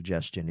my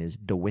suggestion is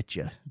The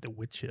Witcher. The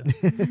Witcher.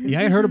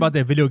 Yeah, I had heard about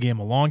that video game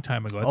a long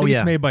time ago. I think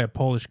it's made by a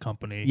Polish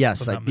company.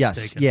 Yes, if I'm not yes,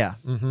 mistaken. yeah.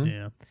 Mm-hmm.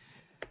 Yeah.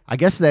 I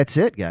guess that's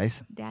it,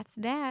 guys. That's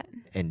that.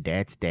 And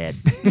that's that.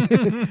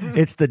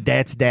 It's the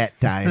that's that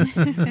time.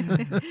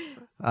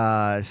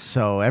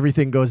 So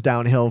everything goes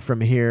downhill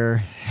from here.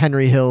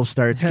 Henry Hill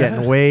starts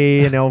getting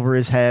way in over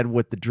his head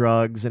with the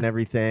drugs and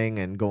everything,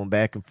 and going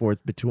back and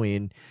forth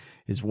between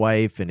his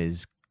wife and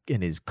his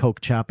coke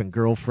chopping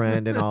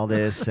girlfriend and all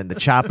this, and the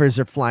choppers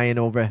are flying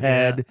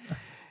overhead.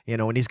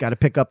 And he's got to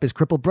pick up his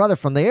crippled brother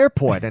from the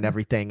airport and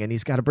everything, and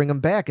he's got to bring him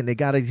back, and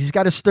he's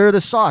got to stir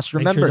the sauce.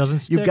 Remember,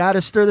 you got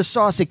to stir the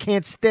sauce; it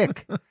can't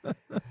stick.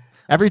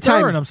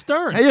 I'm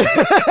stirring.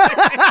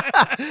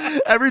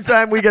 Every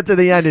time we get to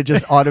the end, it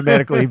just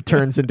automatically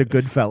turns into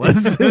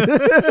Goodfellas.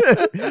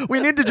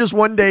 We need to just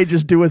one day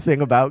just do a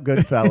thing about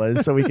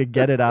Goodfellas so we can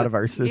get it out of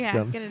our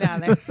system. Yeah, get it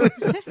out of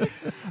there.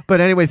 But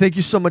anyway, thank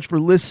you so much for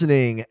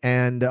listening.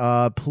 And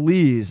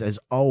please, as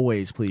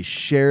always, please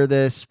share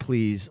this.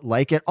 Please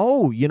like it.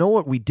 Oh, you know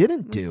what we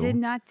didn't do? We did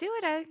not do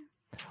it.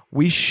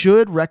 We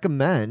should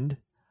recommend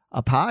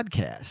a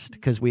podcast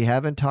because we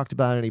haven't talked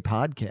about any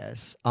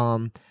podcasts.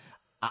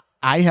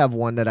 I have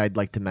one that I'd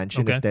like to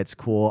mention if that's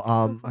cool.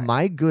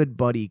 My good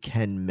buddy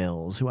Ken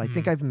Mills, who I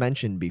think I've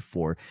mentioned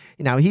before.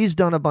 Now he's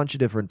done a bunch of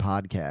different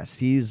podcasts.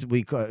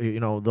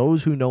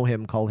 Those who know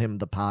him call him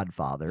the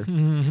Podfather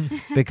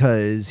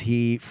because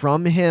he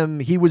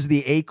was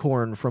the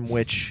acorn from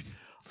which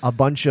a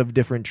bunch of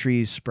different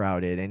trees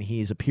sprouted, and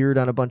he's appeared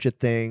on a bunch of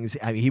things.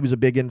 I mean, he was a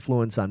big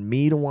influence on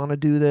me to want to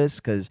do this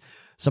because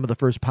some of the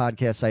first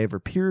podcasts I ever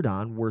appeared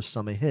on were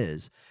some of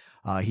his.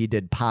 He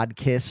did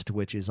Podkissed,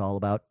 which is all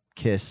about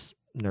Kiss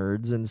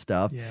nerds and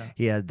stuff. Yeah.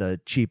 He had the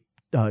cheap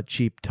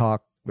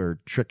talk or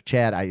trick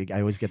chat. I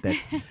always get that.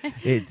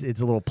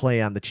 It's a little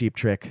play on the Cheap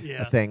Trick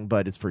thing,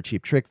 but it's for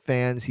Cheap Trick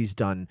fans. He's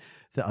done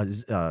been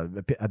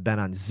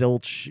on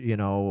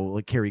Zilch,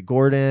 like Kerry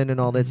Gordon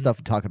and all that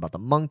stuff, talking about the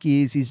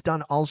Monkees. He's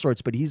done all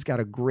sorts, but he's got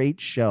a great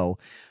show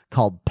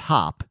called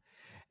Pop,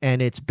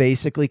 and it's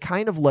basically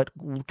kind of like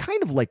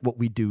what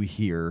we do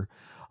here,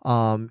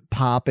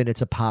 Pop, and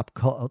it's a pop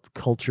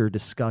culture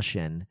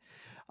discussion.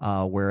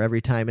 Where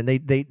every time, and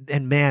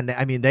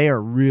they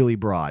are really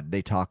broad.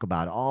 They talk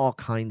about all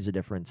kinds of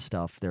different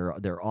stuff.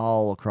 They're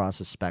all across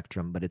the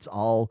spectrum, but it's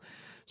all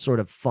sort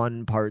of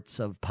fun parts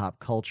of pop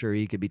culture.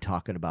 You could be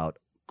talking about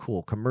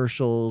cool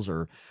commercials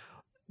or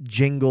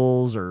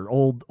jingles or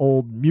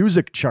old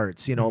music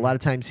charts. A lot of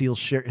times he'll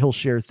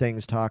share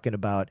things talking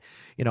about,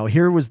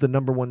 here was the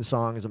number one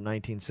songs of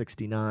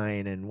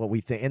 1969 and what we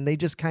think, and they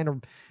just kind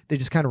of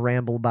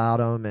ramble about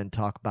them and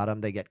talk about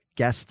them. They get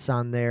guests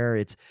on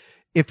there.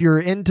 If you're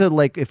into,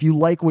 if you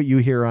like what you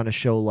hear on a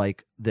show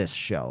like this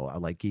show,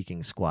 like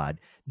Geeking Squad,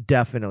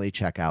 definitely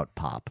check out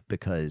Pop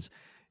because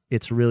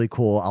it's really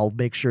cool. I'll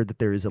make sure that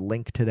there is a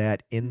link to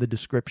that in the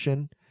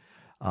description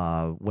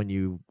when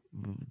you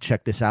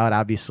check this out.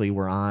 Obviously,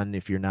 we're on,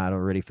 if you're not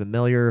already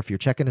familiar, if you're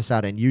checking us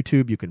out on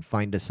YouTube, you can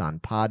find us on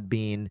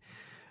Podbean,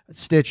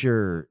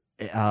 Stitcher,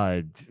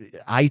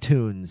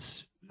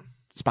 iTunes,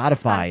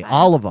 Spotify,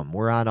 all of them.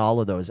 We're on all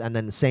of those. And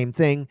then the same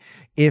thing,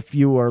 if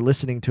you are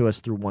listening to us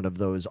through one of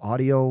those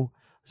audio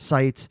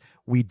sites,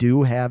 we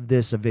do have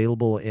this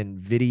available in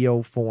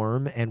video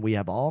form, and we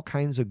have all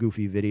kinds of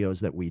goofy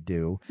videos that we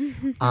do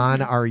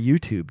on our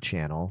YouTube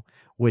channel,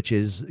 which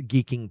is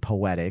Geeking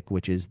Poetic,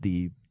 which is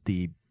the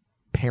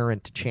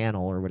parent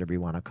channel or whatever you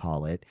want to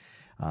call it.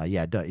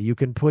 You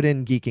can put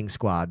in Geeking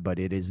Squad, but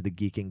it is the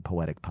Geeking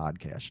Poetic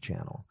podcast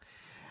channel.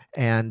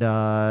 And,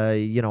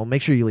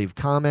 make sure you leave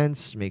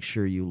comments, make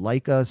sure you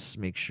like us,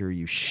 make sure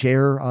you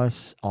share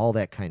us, all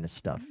that kind of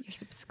stuff. You're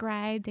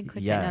subscribed and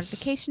click Yes. that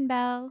notification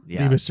bell.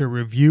 Yeah. Leave us a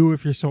review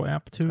if you're so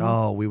apt to.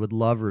 Oh, we would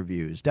love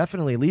reviews.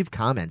 Definitely leave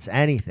comments,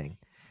 anything,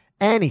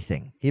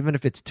 even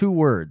if it's 2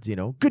 words,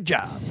 good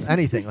job,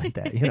 anything like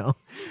that,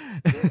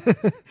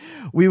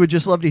 We would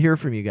just love to hear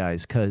from you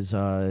guys, because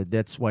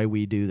that's why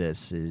we do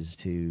this,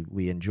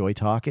 we enjoy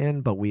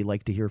talking, but we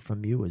like to hear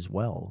from you as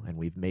well. And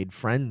we've made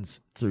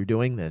friends through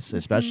doing this,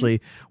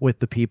 especially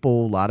with a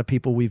lot of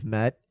people we've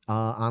met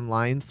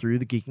online through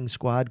the Geeking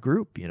Squad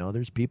group.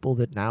 There's people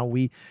that now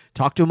we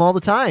talk to them all the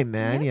time,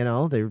 man.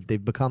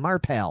 They've become our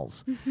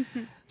pals.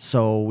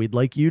 So we'd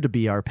like you to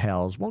be our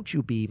pals. Won't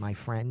you be my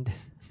friend?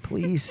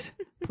 Please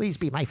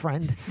be my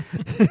friend.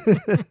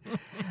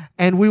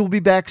 And we will be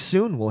back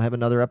soon. We'll have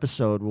another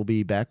episode. We'll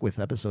be back with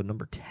episode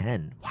number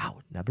 10. Wow,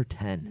 number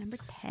 10. Number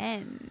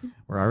 10.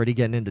 We're already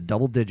getting into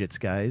double digits,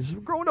 guys. We're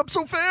growing up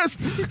so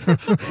fast.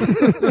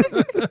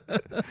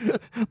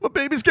 My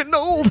baby's getting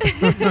old.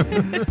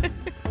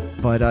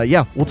 But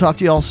we'll talk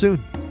to you all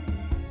soon.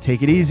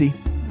 Take it easy.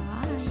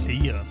 Bye. See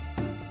ya.